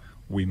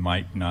we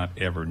might not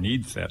ever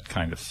need that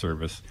kind of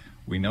service.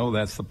 We know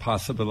that's a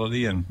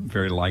possibility and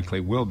very likely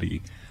will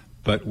be,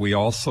 but we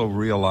also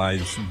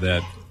realize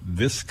that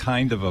this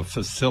kind of a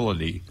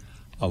facility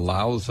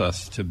allows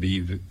us to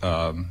be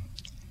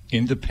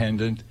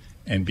independent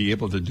and be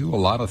able to do a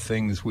lot of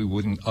things we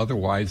wouldn't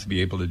otherwise be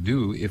able to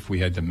do if we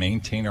had to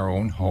maintain our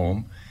own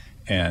home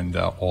and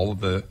all of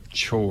the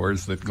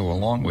chores that go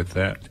along with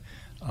that.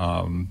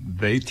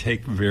 They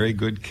take very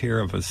good care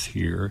of us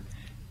here,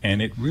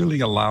 and it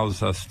really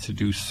allows us to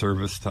do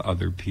service to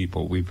other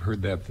people. We've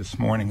heard that this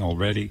morning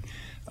already,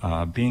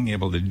 being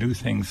able to do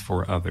things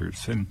for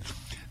others. And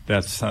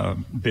that's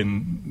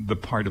been the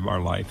part of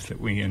our life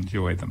that we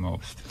enjoy the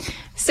most.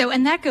 So,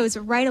 and that goes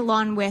right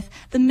along with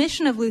the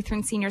mission of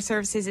Lutheran Senior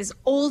Services is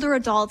older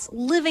adults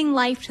living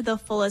life to the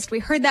fullest. We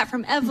heard that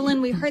from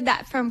Evelyn. We heard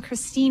that from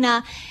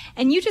Christina.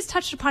 And you just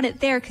touched upon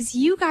it there because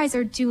you guys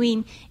are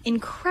doing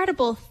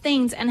incredible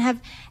things and have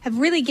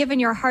really given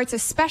your hearts,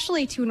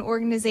 especially to an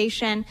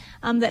organization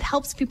that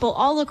helps people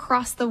all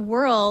across the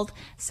world.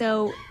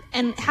 So,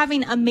 and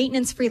having a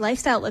maintenance-free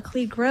lifestyle at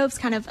Laclede Groves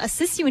kind of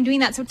assists you in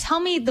doing that. So tell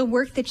me the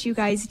work that you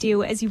guys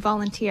do as you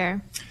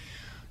volunteer.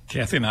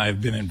 Kathy and I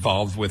have been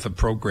involved with a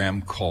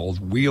program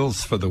called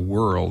Wheels for the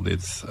World.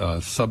 It's a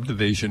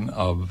subdivision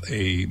of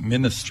a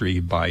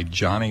ministry by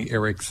Johnny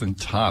Erickson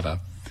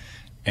Tada,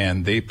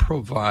 and they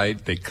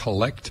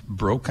collect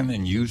broken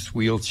and used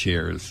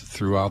wheelchairs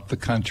throughout the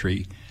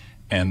country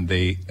and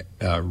they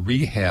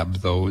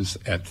rehab those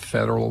at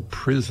federal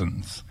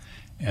prisons.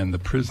 And the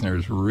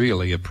prisoners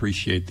really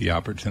appreciate the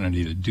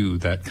opportunity to do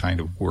that kind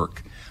of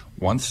work.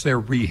 Once they're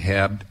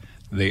rehabbed,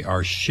 they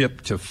are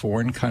shipped to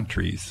foreign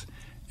countries,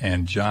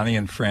 and Johnny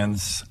and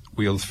Friends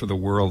Wheels for the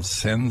World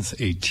sends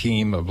a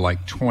team of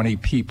like 20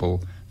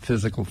 people,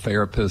 physical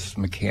therapists,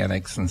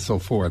 mechanics, and so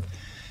forth,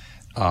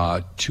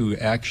 to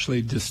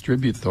actually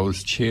distribute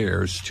those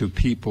chairs to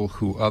people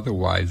who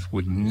otherwise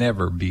would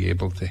never be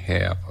able to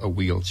have a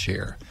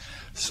wheelchair.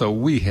 So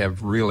we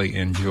have really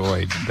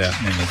enjoyed that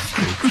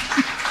ministry.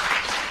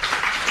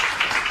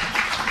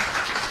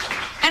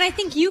 And I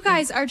think you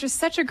guys are just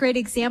such a great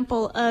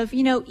example of,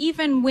 you know,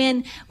 even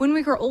when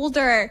we were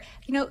older,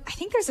 you know, I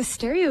think there's a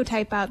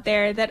stereotype out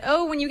there that,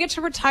 oh, when you get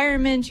to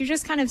retirement, you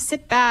just kind of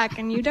sit back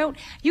and you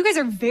guys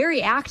are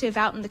very active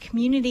out in the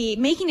community,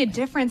 making a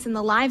difference in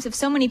the lives of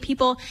so many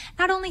people,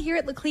 not only here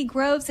at Laclede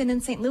Groves and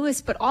in St.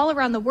 Louis, but all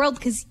around the world,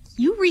 because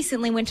you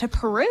recently went to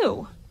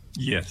Peru.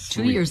 Yes.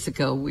 2 years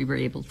ago, we were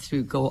able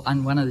to go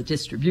on one of the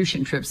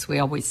distribution trips. We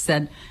always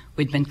said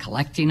we'd been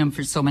collecting them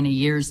for so many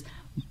years.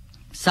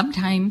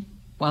 Sometime,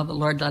 while the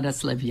Lord let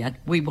us live yet,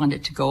 we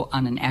wanted to go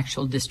on an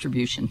actual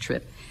distribution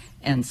trip.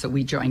 And so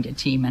we joined a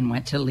team and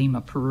went to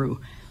Lima,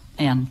 Peru.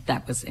 And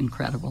that was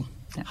incredible.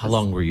 How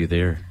long were you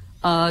there?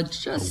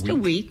 Just a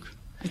week.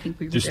 I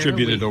think we were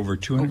distributed there over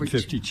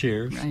 250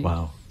 chairs. Right.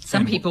 Wow.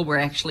 Some people were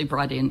actually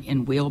brought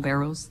in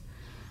wheelbarrows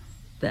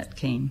that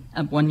came.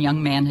 One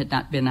young man had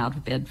not been out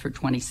of bed for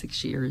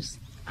 26 years.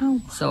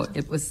 Oh. So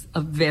it was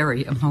a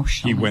very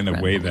emotional. He went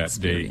away that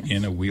experience. day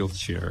in a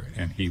wheelchair,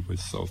 and he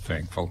was so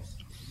thankful.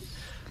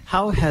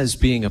 How has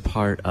being a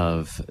part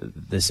of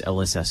this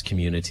LSS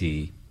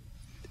community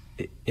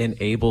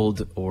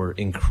enabled or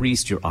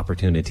increased your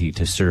opportunity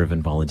to serve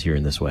and volunteer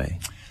in this way?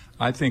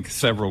 I think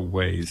several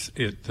ways.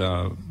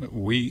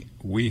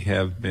 We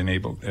have been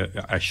able.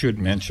 I should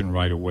mention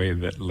right away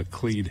that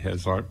Laclede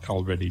has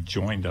already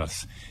joined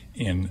us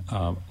in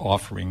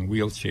offering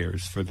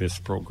wheelchairs for this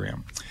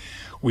program.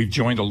 We've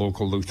joined a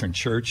local Lutheran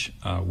church,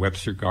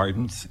 Webster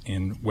Gardens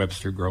in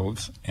Webster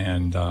Groves,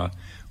 and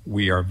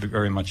we are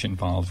very much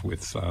involved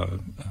with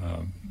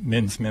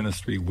men's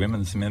ministry,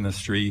 women's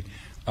ministry.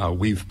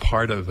 We've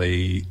part of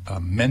a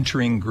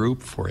mentoring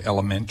group for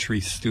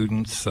elementary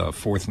students,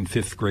 4th and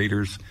 5th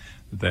graders,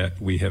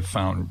 that we have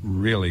found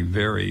really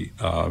very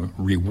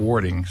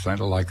rewarding, kind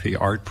of like the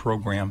art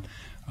program.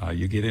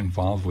 You get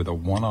involved with a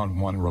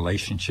one-on-one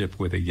relationship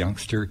with a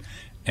youngster,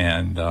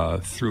 and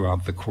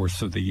throughout the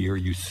course of the year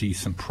you see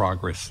some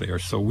progress there.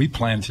 So we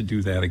plan to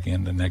do that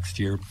again the next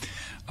year.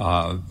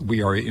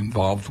 We are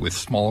involved with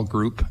small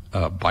group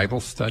Bible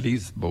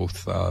studies,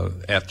 both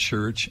at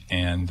church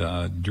and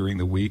during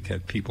the week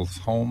at people's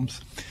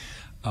homes.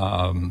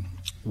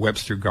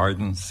 Webster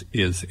Gardens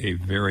is a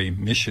very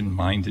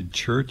mission-minded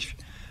church,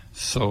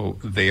 so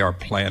they are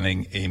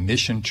planning a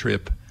mission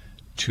trip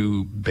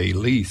to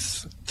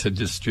Belize to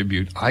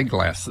distribute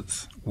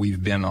eyeglasses.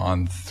 We've been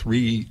on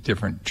 3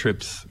 different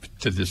trips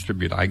to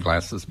distribute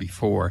eyeglasses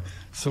before,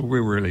 so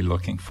we're really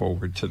looking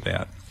forward to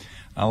that.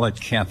 I'll let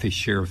Kathy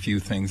share a few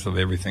things of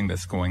everything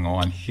that's going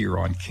on here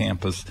on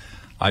campus.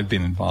 I've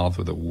been involved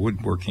with a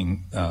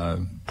woodworking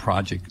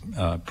project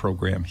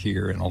program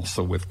here and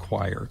also with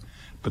choir,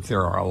 but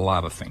there are a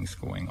lot of things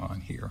going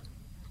on here.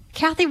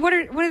 Kathy, what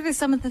are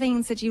some of the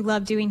things that you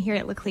love doing here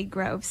at Laclede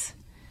Groves?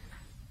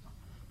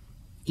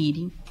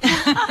 Eating.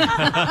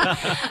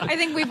 I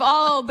think we've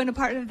all been a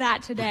part of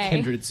that today.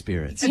 Kindred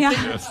spirits. Yeah.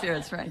 Kindred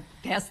spirits, right.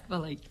 Past the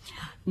lake.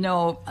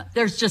 No,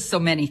 there's just so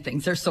many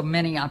things. There's so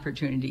many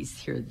opportunities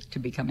here to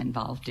become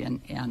involved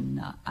in,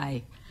 and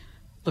I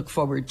look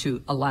forward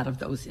to a lot of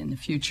those in the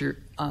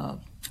future.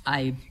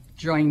 I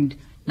joined,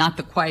 not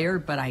the choir,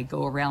 but I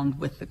go around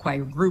with the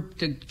choir group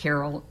to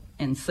carol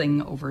and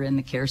sing over in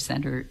the care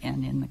center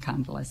and in the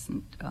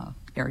convalescent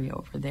area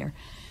over there.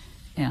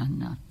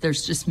 And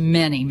there's just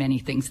many, many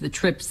things. The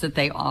trips that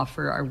they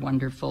offer are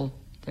wonderful.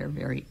 They're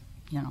very,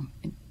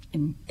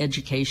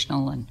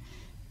 educational, and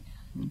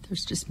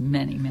there's just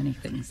many, many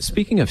things.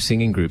 Speaking of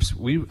singing groups,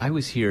 I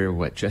was here,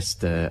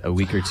 just a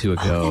week or two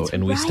ago,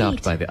 and we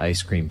stopped by the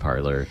ice cream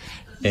parlor,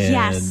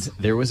 and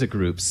there was a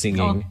group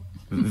singing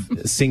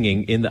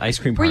in the ice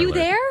cream parlor. Were you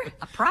there?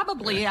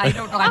 Probably. I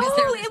don't know. I was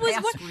there this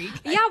past week.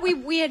 Yeah,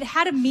 we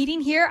had a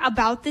meeting here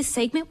about this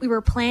segment. We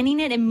were planning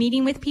it and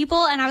meeting with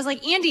people, and I was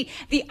like, Andy,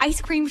 the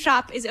ice cream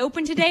shop is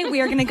open today. We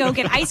are going to go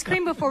get ice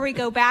cream before we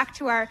go back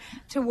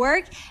to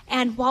work.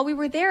 And while we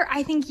were there,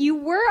 I think you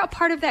were a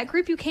part of that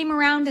group. You came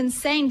around and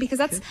sang, because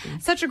that's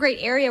such a great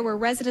area where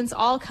residents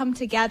all come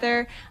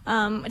together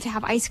to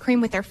have ice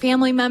cream with their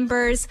family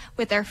members,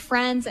 with their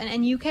friends. And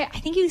I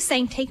think you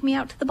sang "Take Me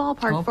Out to the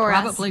Ballpark" for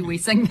us. Probably. We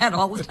sing that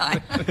all the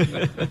time.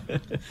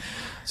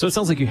 So it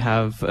sounds like you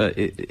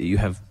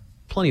have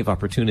plenty of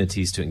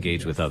opportunities to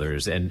engage with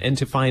others and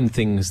to find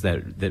things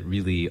that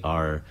really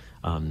are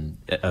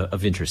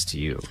of interest to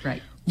you.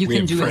 Right. You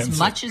can do as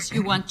much as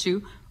you want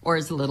to or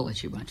as little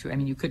as you want to. I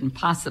mean, you couldn't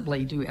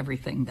possibly do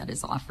everything that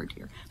is offered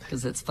here,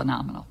 because it's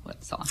phenomenal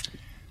what's offered.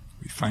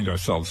 we find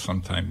ourselves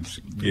sometimes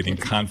getting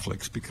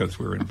conflicts because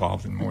we're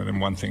involved in more than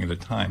one thing at a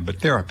time.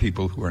 But there are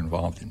people who are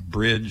involved in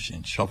bridge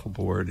and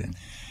shuffleboard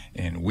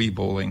and Wii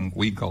bowling,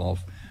 Wii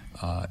golf.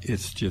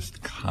 It's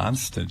just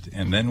constant.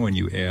 And then when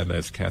you add,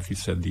 as Kathy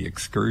said, the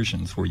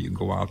excursions where you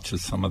go out to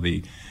some of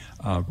the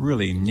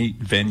really neat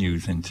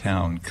venues in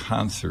town,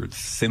 concerts,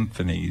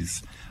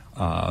 symphonies,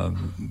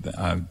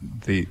 the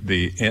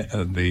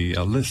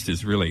list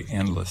is really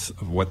endless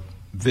of what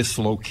this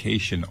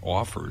location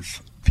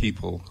offers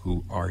people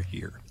who are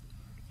here.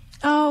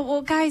 Oh,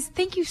 well, guys,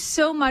 thank you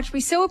so much.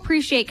 We so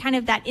appreciate kind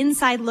of that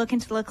inside look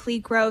into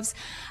Laclede Groves,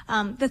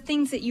 the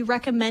things that you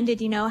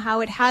recommended, you know,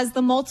 how it has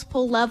the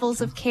multiple levels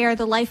of care,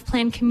 the life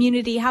plan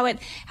community, how it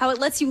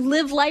lets you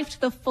live life to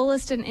the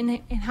fullest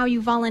and how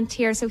you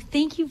volunteer. So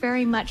thank you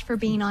very much for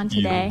being on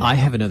today. I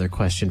have another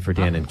question for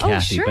Dan and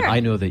Kathy, sure. but I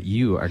know that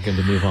you are going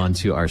to move on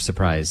to our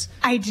surprise.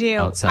 I do.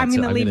 Outside. I'm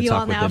going to leave you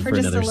all talk with now them for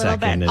just a another little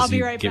second bit. as I'll be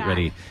you right get back.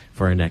 ready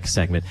for our next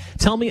segment.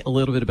 Tell me a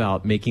little bit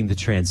about making the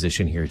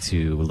transition here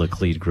to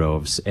Laclede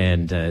Groves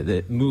and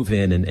the move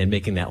in and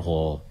making that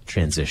whole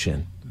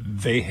transition.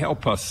 They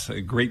help us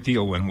a great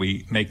deal when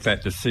we make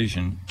that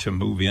decision to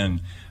move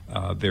in.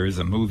 There is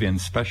a move-in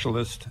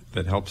specialist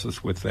that helps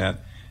us with that,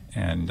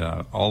 and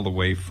all the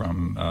way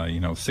from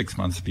 6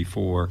 months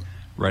before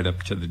right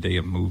up to the day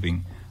of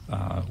moving.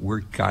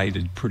 We're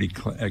guided pretty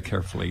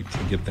carefully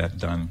to get that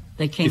done.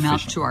 They came out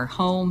to our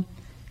home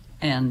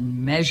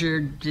and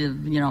measured,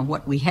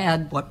 what we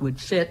had, what would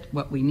fit,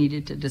 what we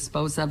needed to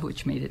dispose of,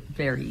 which made it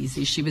very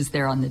easy. She was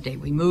there on the day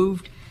we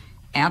moved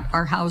at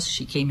our house.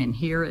 She came in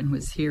here and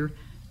was here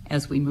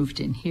as we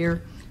moved in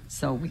here.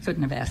 So we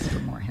couldn't have asked for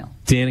more help.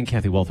 Dan and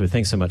Kathy Walther,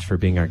 thanks so much for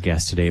being our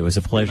guest today. It was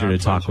a pleasure to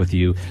talk with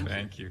you.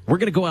 Thank you. We're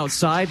going to go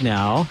outside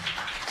now.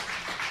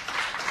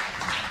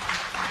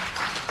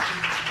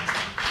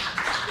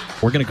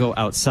 We're going to go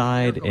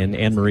outside, and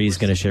Anne-Marie's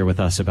going to share with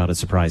us about a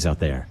surprise out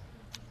there.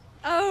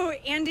 Oh,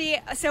 Andy,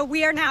 so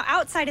we are now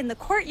outside in the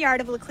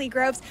courtyard of Laclede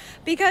Groves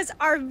because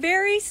our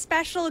very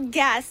special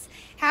guests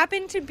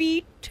happen to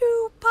be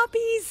two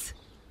puppies.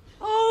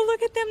 Oh,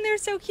 look at them. They're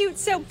so cute.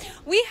 So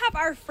we have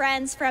our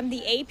friends from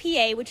the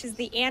APA, which is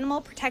the Animal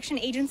Protection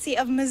Agency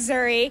of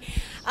Missouri,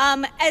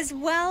 as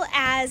well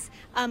as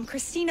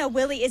Christina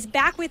Willie is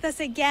back with us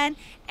again.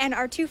 And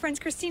our two friends,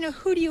 Christina,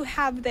 who do you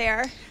have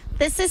there?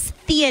 This is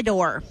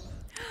Theodore.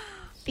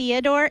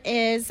 Theodore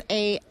is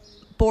a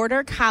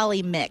Border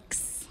Collie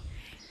mix.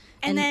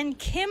 And then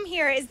Kim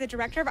here is the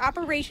Director of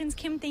Operations.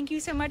 Kim, thank you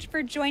so much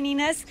for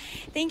joining us.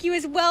 Thank you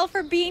as well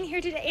for being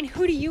here today. And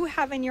who do you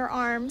have in your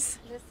arms?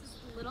 This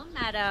is little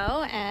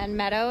Meadow, and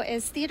Meadow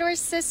is Theodore's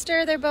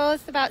sister. They're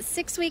both about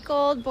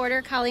 6-week-old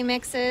Border Collie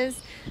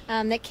mixes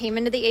that came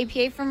into the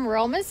APA from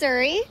rural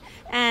Missouri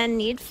and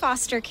need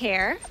foster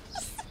care.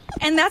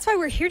 And that's why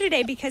we're here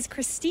today, because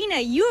Christina,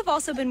 you have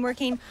also been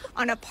working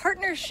on a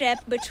partnership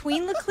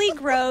between Laclede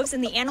Groves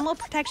and the Animal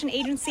Protection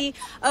Agency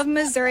of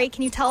Missouri.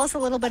 Can you tell us a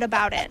little bit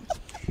about it?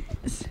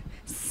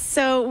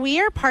 So we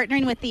are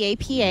partnering with the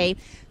APA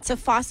to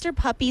foster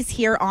puppies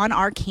here on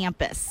our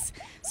campus.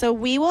 So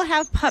we will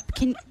have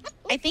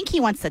I think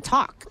he wants to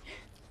talk.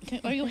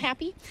 Are you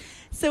happy?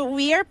 So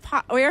we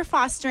are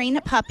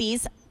fostering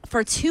puppies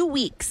for 2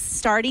 weeks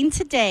starting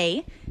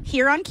today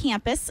here on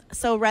campus.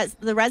 So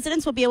the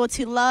residents will be able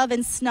to love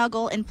and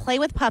snuggle and play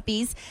with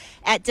puppies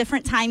at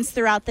different times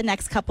throughout the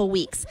next couple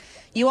weeks.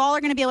 You all are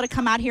going to be able to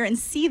come out here and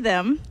see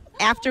them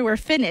after we're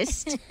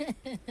finished.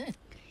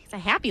 He's a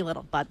happy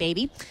little butt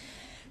baby.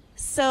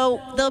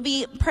 So they'll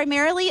be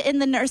primarily in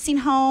the nursing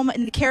home,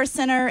 in the care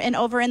center, and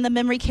over in the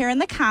memory care in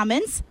the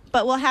commons.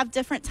 But we'll have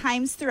different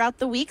times throughout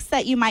the weeks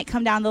that you might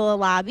come down to the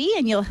lobby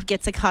and you'll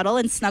get to cuddle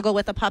and snuggle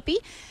with a puppy.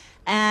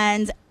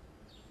 And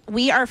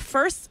we are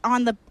first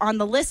on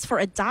the list for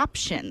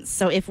adoptions.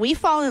 So if we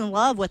fall in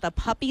love with a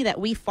puppy that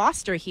we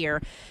foster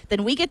here,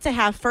 then we get to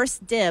have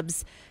first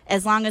dibs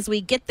as long as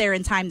we get there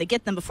in time to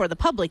get them before the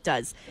public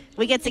does.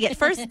 We get to get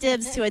first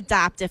dibs to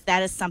adopt if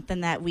that is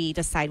something that we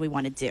decide we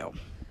want to do.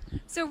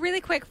 So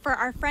really quick, for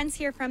our friends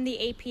here from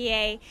the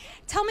APA,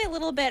 tell me a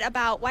little bit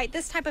about why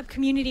this type of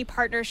community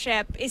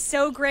partnership is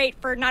so great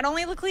for not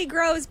only Laclede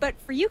Groves, but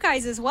for you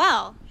guys as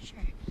well. Sure.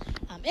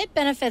 It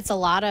benefits a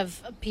lot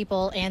of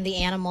people and the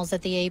animals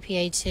at the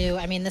APA too.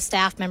 I mean, the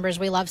staff members,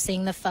 we love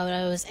seeing the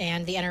photos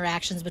and the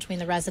interactions between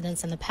the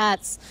residents and the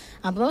pets.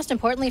 But most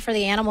importantly for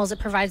the animals, it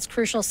provides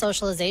crucial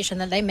socialization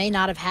that they may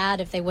not have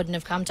had if they wouldn't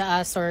have come to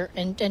us or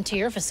into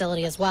your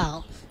facility as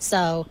well.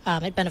 So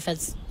it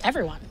benefits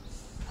everyone.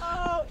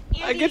 Oh,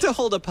 Andy. I get to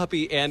hold a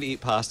puppy and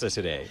eat pasta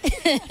today.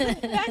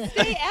 Best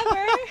day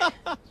ever.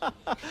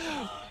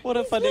 What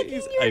a fun day.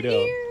 I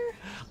know.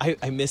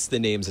 I missed the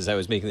names as I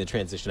was making the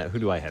transition out. Who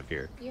do I have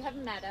here? You have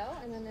Meadow,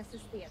 and then this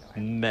is Theodore.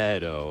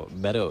 Meadow.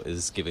 Meadow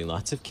is giving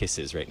lots of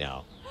kisses right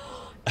now.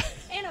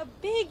 And a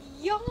big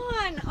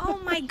yawn.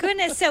 Oh, my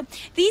goodness. So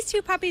these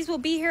two puppies will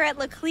be here at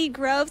Laclede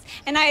Groves,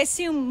 and I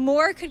assume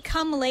more could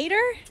come later?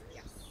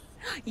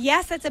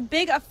 Yes, that's a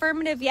big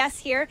affirmative yes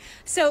here.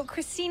 So,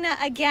 Christina,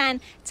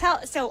 again,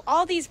 so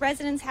all these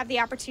residents have the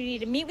opportunity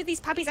to meet with these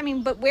puppies. I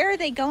mean, but where are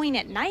they going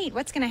at night?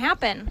 What's going to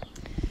happen?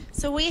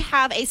 So we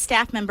have a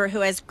staff member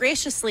who has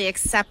graciously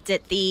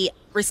accepted the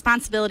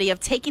responsibility of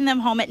taking them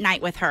home at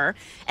night with her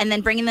and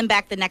then bringing them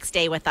back the next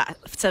day with us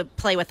to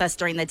play with us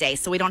during the day.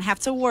 So we don't have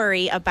to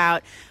worry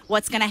about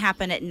what's going to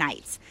happen at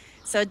night.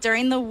 So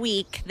during the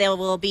week, they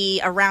will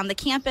be around the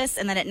campus,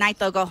 and then at night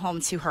they'll go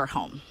home to her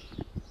home.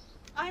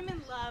 I'm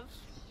in love.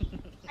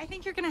 I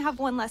think you're going to have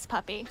one less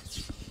puppy.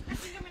 I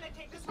think I'm going to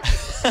take this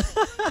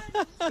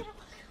one.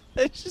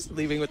 It's just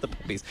leaving with the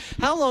puppies.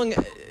 How long,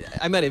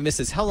 I might have missed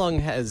this, how long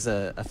has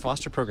a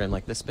foster program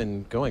like this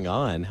been going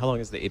on? How long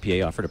has the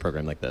APA offered a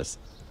program like this?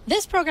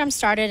 This program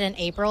started in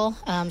April,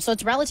 so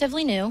it's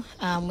relatively new.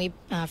 We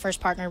first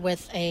partnered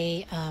with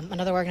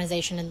another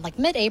organization in like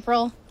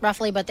mid-April,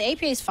 roughly, but the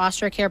APA's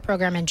foster care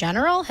program in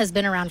general has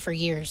been around for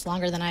years,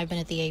 longer than I've been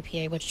at the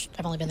APA, which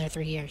I've only been there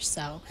 3 years.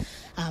 So,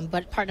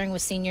 but partnering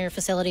with senior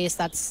facilities,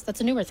 that's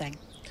a newer thing.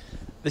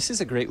 This is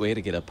a great way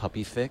to get a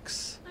puppy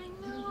fix.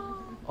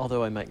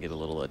 Although I might get a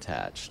little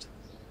attached.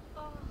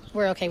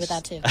 We're okay with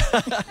that too.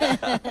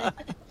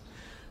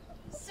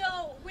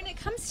 So when it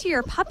comes to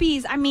your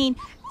puppies, I mean,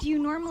 do you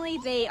normally,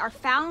 they are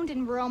found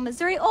in rural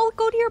Missouri? Oh,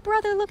 go to your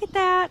brother, look at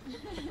that.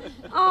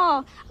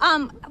 Oh,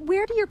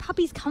 where do your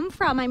puppies come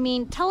from? I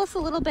mean, tell us a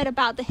little bit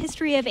about the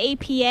history of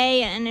APA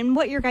and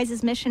what your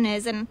guys' mission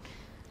is and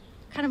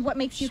kind of what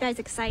makes you guys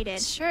excited.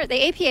 Sure.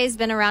 The APA has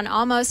been around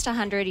almost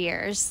 100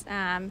 years.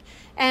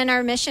 And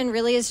our mission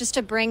really is just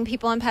to bring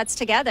people and pets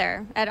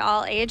together at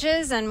all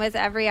ages and with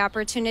every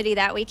opportunity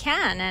that we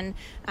can.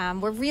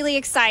 And we're really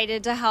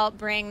excited to help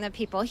bring the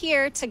people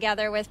here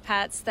together with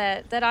pets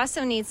that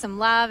also need some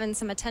love and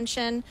some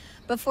attention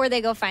before they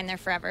go find their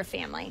forever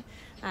family.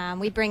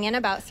 We bring in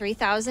about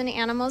 3,000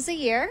 animals a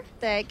year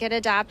that get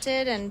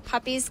adopted, and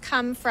puppies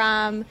come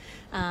from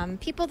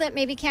people that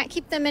maybe can't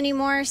keep them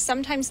anymore.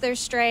 Sometimes they're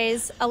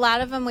strays. A lot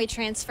of them we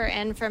transfer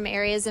in from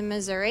areas in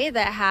Missouri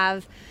that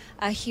have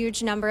a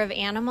huge number of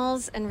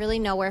animals and really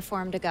nowhere for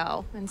them to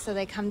go. And so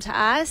they come to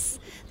us,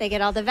 they get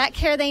all the vet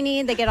care they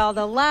need, they get all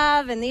the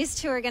love, and these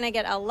two are going to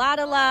get a lot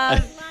of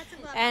love,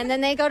 and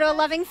then they go to a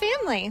loving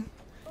family.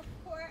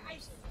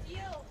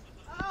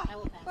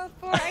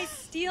 Before I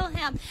steal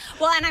him.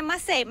 Well, and I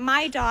must say,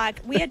 my dog,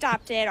 we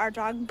adopted our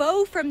dog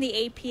Bo from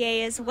the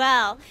APA as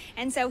well.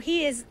 And so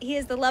he is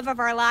the love of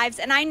our lives.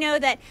 And I know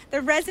that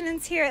the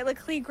residents here at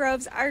Laclede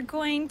Groves are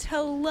going to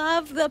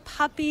love the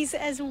puppies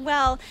as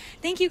well.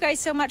 Thank you guys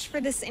so much for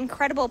this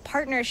incredible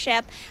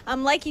partnership.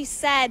 Like you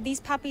said,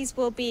 these puppies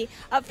will be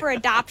up for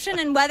adoption,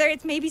 and whether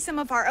it's maybe some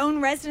of our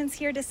own residents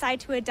here decide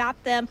to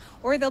adopt them,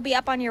 or they'll be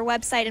up on your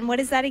website. And what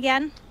is that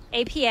again?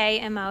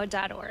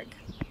 APAMO.org.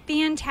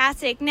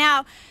 Fantastic.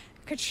 Now,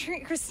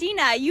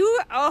 Christina,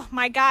 oh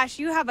my gosh,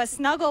 you have a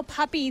snuggle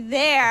puppy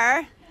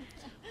there.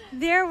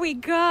 There we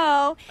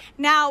go.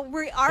 Now,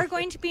 we are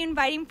going to be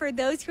inviting, for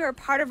those who are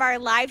part of our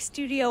live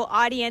studio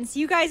audience,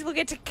 you guys will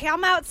get to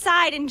come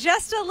outside in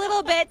just a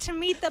little bit to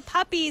meet the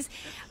puppies.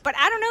 But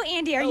I don't know,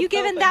 Andy, are you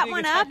giving that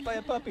one up? By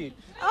a puppy.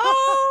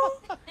 Oh,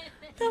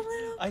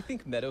 I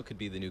think Meadow could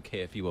be the new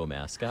KFUO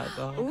mascot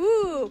dog.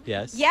 Ooh.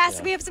 Yes? Yes,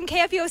 Yeah. we have some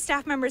KFUO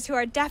staff members who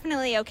are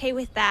definitely okay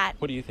with that.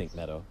 What do you think,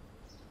 Meadow?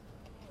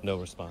 No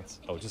response.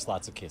 Oh, just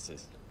lots of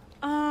kisses.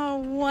 Oh,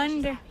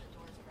 wonder.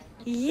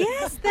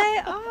 Yes,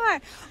 they are.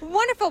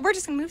 Wonderful. We're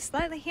just going to move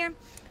slightly here.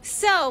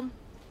 So,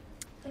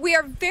 we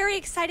are very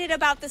excited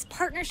about this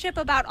partnership,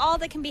 about all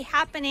that can be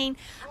happening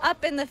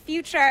up in the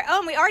future. Oh,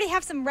 and we already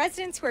have some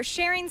residents who are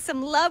sharing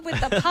some love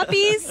with the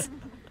puppies.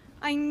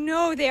 I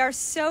know, they are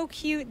so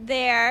cute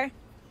there.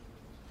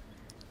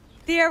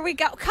 There we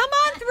go. Come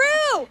on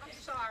through.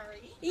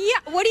 Sorry. Yeah,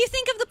 what do you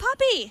think of the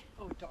puppy?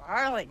 Oh,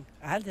 darling.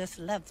 I just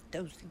love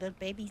those little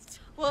babies.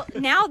 Well,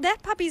 now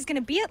that puppy's going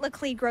to be at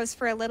Laclede Groves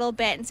for a little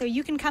bit, and so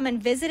you can come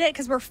and visit it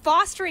because we're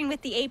fostering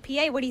with the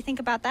APA. What do you think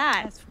about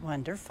that? That's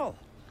wonderful.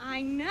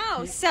 I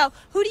know. So,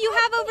 who do you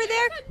have over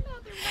there?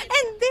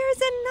 And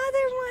there's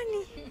another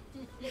one.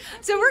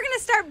 So we're going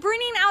to start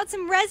bringing out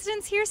some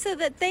residents here so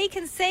that they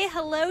can say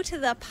hello to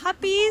the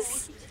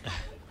puppies.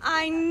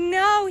 I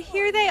know.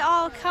 Here they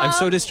all come. I'm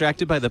so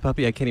distracted by the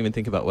puppy, I can't even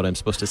think about what I'm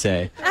supposed to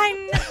say.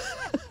 I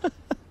know.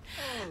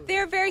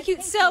 They're very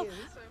cute. So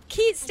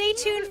stay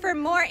tuned for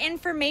more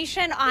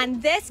information on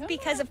this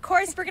because, of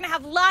course, we're going to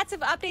have lots of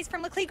updates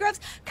from Laclede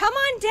Groves. Come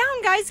on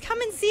down, guys. Come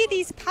and see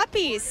these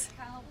puppies.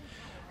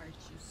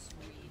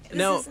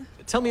 Now,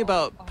 tell me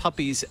about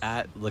puppies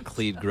at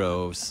Laclede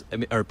Groves,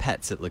 or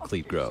pets at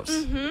Laclede Groves.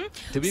 Mm-hmm.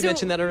 Did we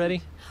mention that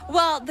already?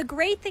 Well, the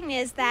great thing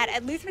is that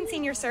at Lutheran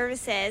Senior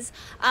Services,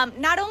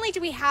 not only do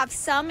we have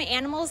some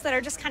animals that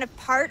are just kind of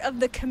part of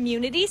the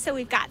community, so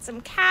we've got some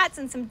cats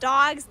and some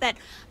dogs that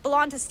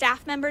belong to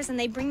staff members and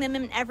they bring them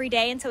in every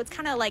day, and so it's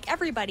kind of like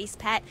everybody's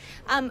pet.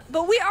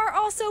 But we are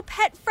also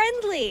pet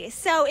friendly.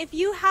 So if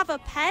you have a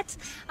pet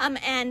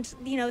and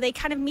you know they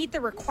kind of meet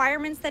the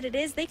requirements that it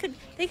is, they could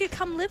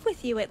come live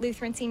with you at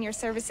Lutheran Senior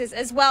Services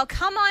as well.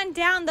 Come on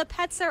down. The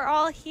pets are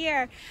all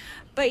here.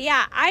 But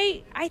yeah,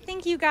 I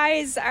think you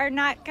guys are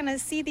not going to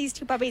see these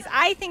two puppies.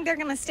 I think they're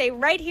going to stay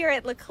right here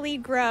at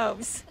Laclede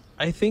Groves.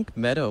 I think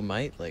Meadow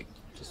might,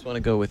 just want to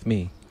go with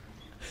me.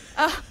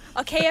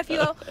 a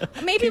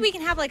KFUO. Maybe we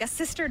can have like a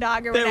sister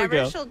dog or There we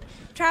whatever. go. She'll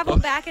travel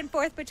back and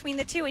forth between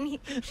the two, and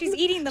she's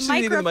eating the She's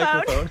microphone. eating the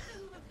microphone.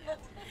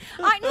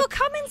 No,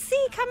 come and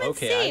see. Come and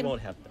see. Okay,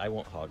 I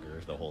won't hog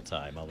her the whole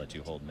time. I'll let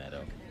you hold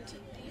Meadow.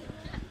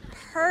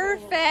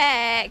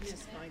 Perfect.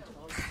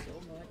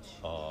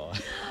 Oh.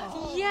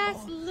 Yes,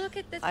 look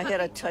at this. I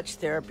had a touch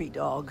therapy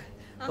dog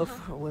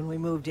before, when we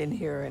moved in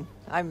here, and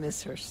I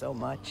miss her so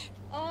much.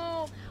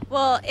 Oh,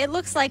 well, it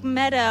looks like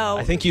Meadow.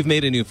 I think you've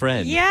made a new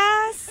friend.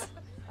 Yes.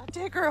 I'll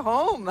take her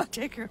home.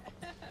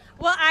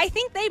 Well, I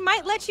think they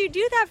might let you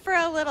do that for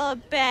a little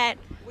bit.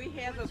 We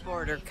have a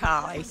border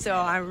collie, so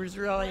I was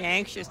really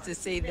anxious to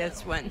see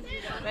this one.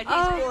 But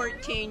he's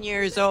 14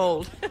 years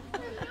old.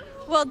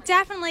 Well,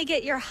 definitely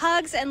get your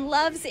hugs and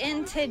loves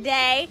in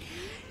today.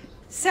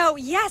 So,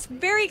 yes,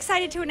 very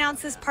excited to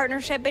announce this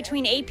partnership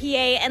between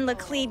APA and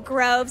Laclede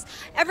Groves.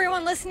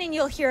 Everyone listening,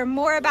 you'll hear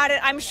more about it.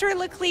 I'm sure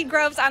Laclede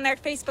Groves on their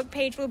Facebook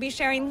page will be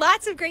sharing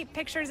lots of great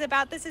pictures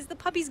about this as the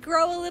puppies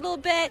grow a little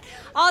bit,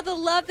 all the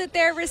love that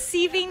they're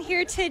receiving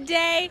here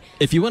today.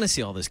 If you want to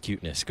see all this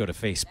cuteness, go to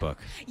Facebook.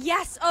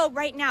 Yes,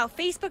 right now,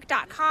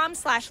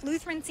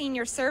 facebook.com/Lutheran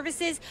Senior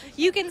Services.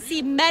 You can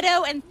see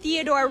Meadow and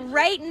Theodore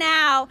right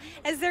now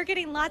as they're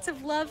getting lots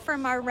of love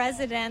from our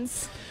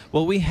residents.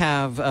 Well, we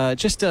have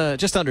just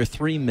under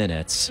 3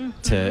 minutes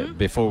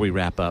before we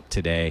wrap up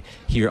today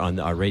here on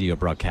our radio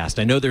broadcast.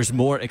 I know there's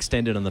more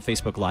extended on the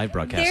Facebook Live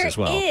broadcast as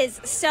well. There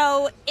is.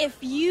 So if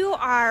you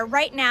are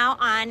right now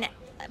on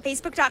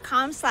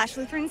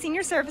facebook.com/Lutheran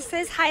Senior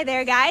Services. Hi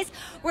there, guys.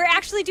 We're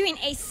actually doing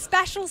a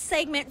special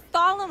segment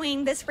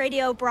following this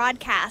radio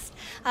broadcast.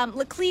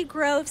 Laclede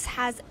Groves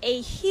has a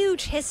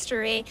huge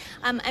history,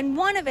 and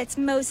one of its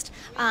most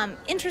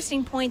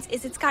interesting points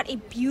is it's got a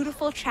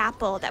beautiful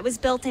chapel that was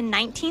built in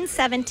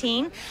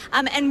 1917,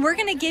 and we're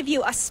going to give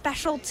you a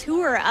special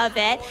tour of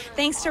it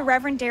thanks to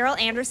Reverend Daryl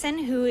Anderson,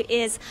 who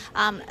is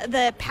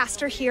the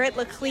pastor here at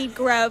Laclede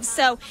Groves.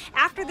 So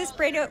after this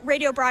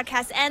radio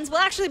broadcast ends, we'll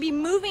actually be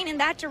moving in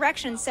that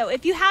direction. So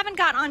if you haven't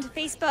got onto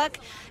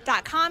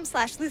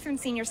facebook.com/Lutheran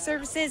Senior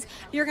Services,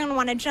 you're going to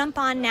want to jump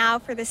on now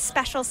for this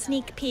special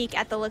sneak peek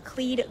at the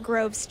Laclede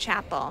Groves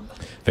Chapel.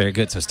 Very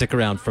good. So stick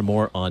around for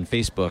more on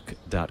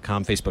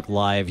facebook.com, Facebook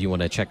Live. You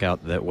want to check out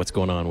what's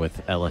going on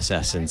with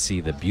LSS and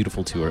see the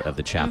beautiful tour of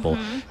the chapel.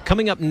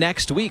 Coming up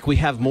next week, we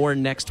have more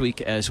next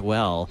week as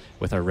well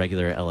with our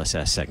regular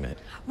LSS segment.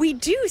 We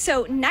do.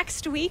 So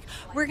next week,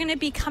 we're going to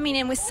be coming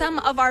in with some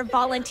of our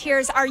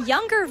volunteers, our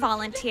younger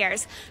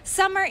volunteers.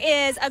 Summer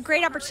is a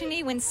great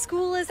opportunity when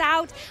school is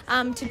out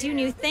to do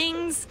new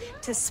things,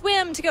 to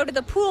swim, to go to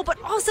the pool, but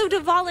also to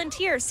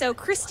volunteer. So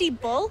Christy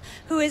Bull,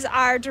 who is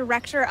our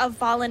director of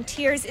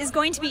volunteers, is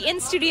going to be in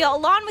studio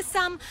along with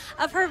some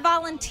of her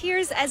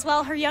volunteers as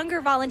well, her younger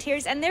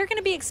volunteers, and they're going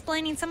to be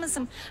explaining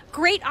some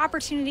great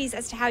opportunities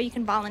as to how you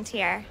can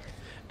volunteer.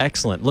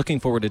 Excellent. Looking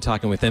forward to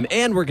talking with them.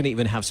 And we're going to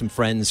even have some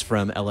friends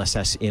from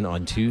LSS in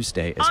on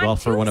Tuesday as well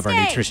for one of our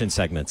nutrition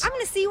segments. I'm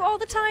going to see you all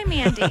the time,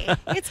 Andy.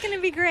 It's going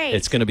to be great.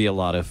 It's going to be a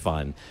lot of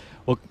fun.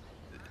 Well,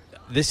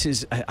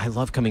 I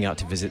love coming out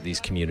to visit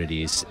these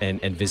communities and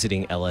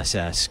visiting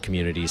LSS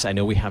communities. I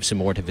know we have some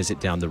more to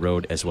visit down the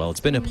road as well. It's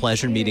been a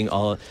pleasure meeting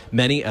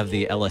many of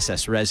the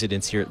LSS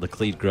residents here at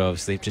Laclede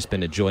Groves. They've just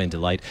been a joy and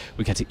delight.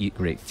 We got to eat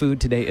great food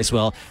today as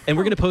well. And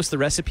we're going to post the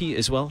recipe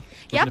as well.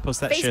 We're going to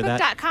post that, share that.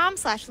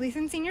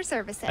 Facebook.com/Lutheran Senior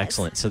Services.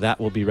 Excellent. So that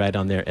will be right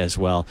on there as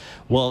well.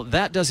 Well,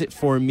 that does it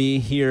for me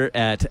here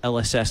at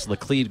LSS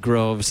Laclede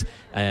Groves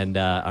and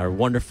our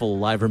wonderful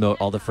live remote.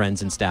 All the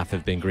friends and staff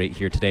have been great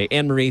here today.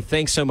 Anne-Marie,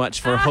 thanks so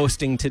much for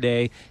hosting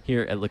today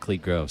here at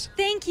Laclede Groves.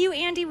 Thank you,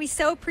 Andy. We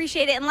so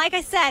appreciate it. And like I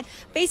said,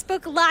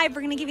 Facebook Live,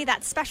 we're going to give you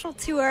that special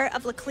tour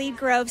of Laclede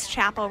Groves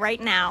Chapel right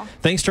now.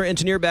 Thanks to our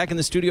engineer back in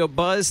the studio,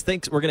 Buzz.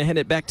 Thanks. We're going to hand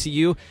it back to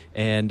you.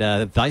 And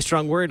Thy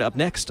Strong Word up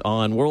next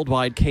on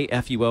Worldwide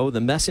KFUO, the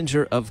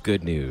messenger of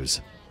good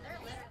news.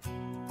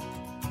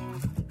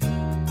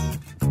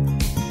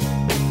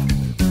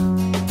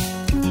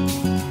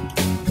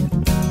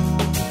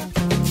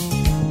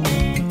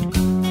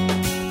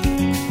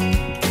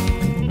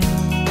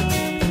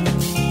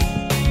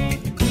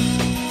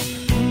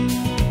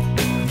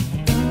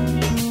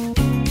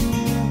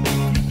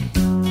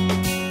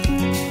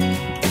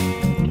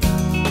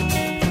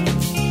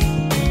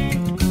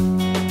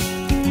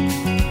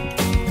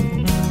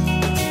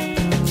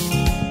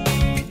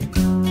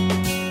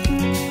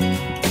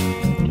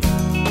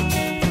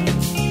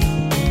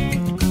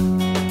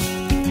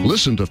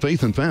 Listen to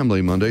Faith and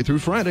Family Monday through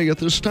Friday at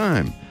this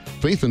time.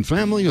 Faith and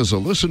Family is a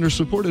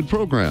listener-supported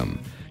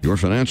program. Your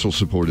financial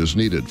support is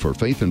needed for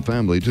Faith and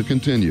Family to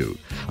continue.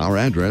 Our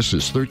address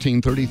is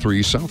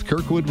 1333 South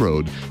Kirkwood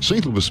Road,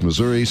 St. Louis,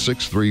 Missouri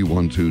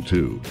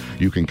 63122.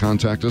 You can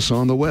contact us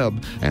on the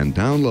web and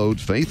download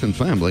Faith and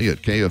Family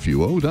at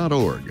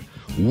kfuo.org.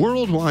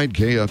 Worldwide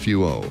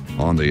KFUO,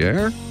 on the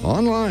air,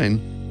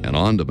 online, and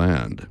on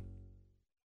demand.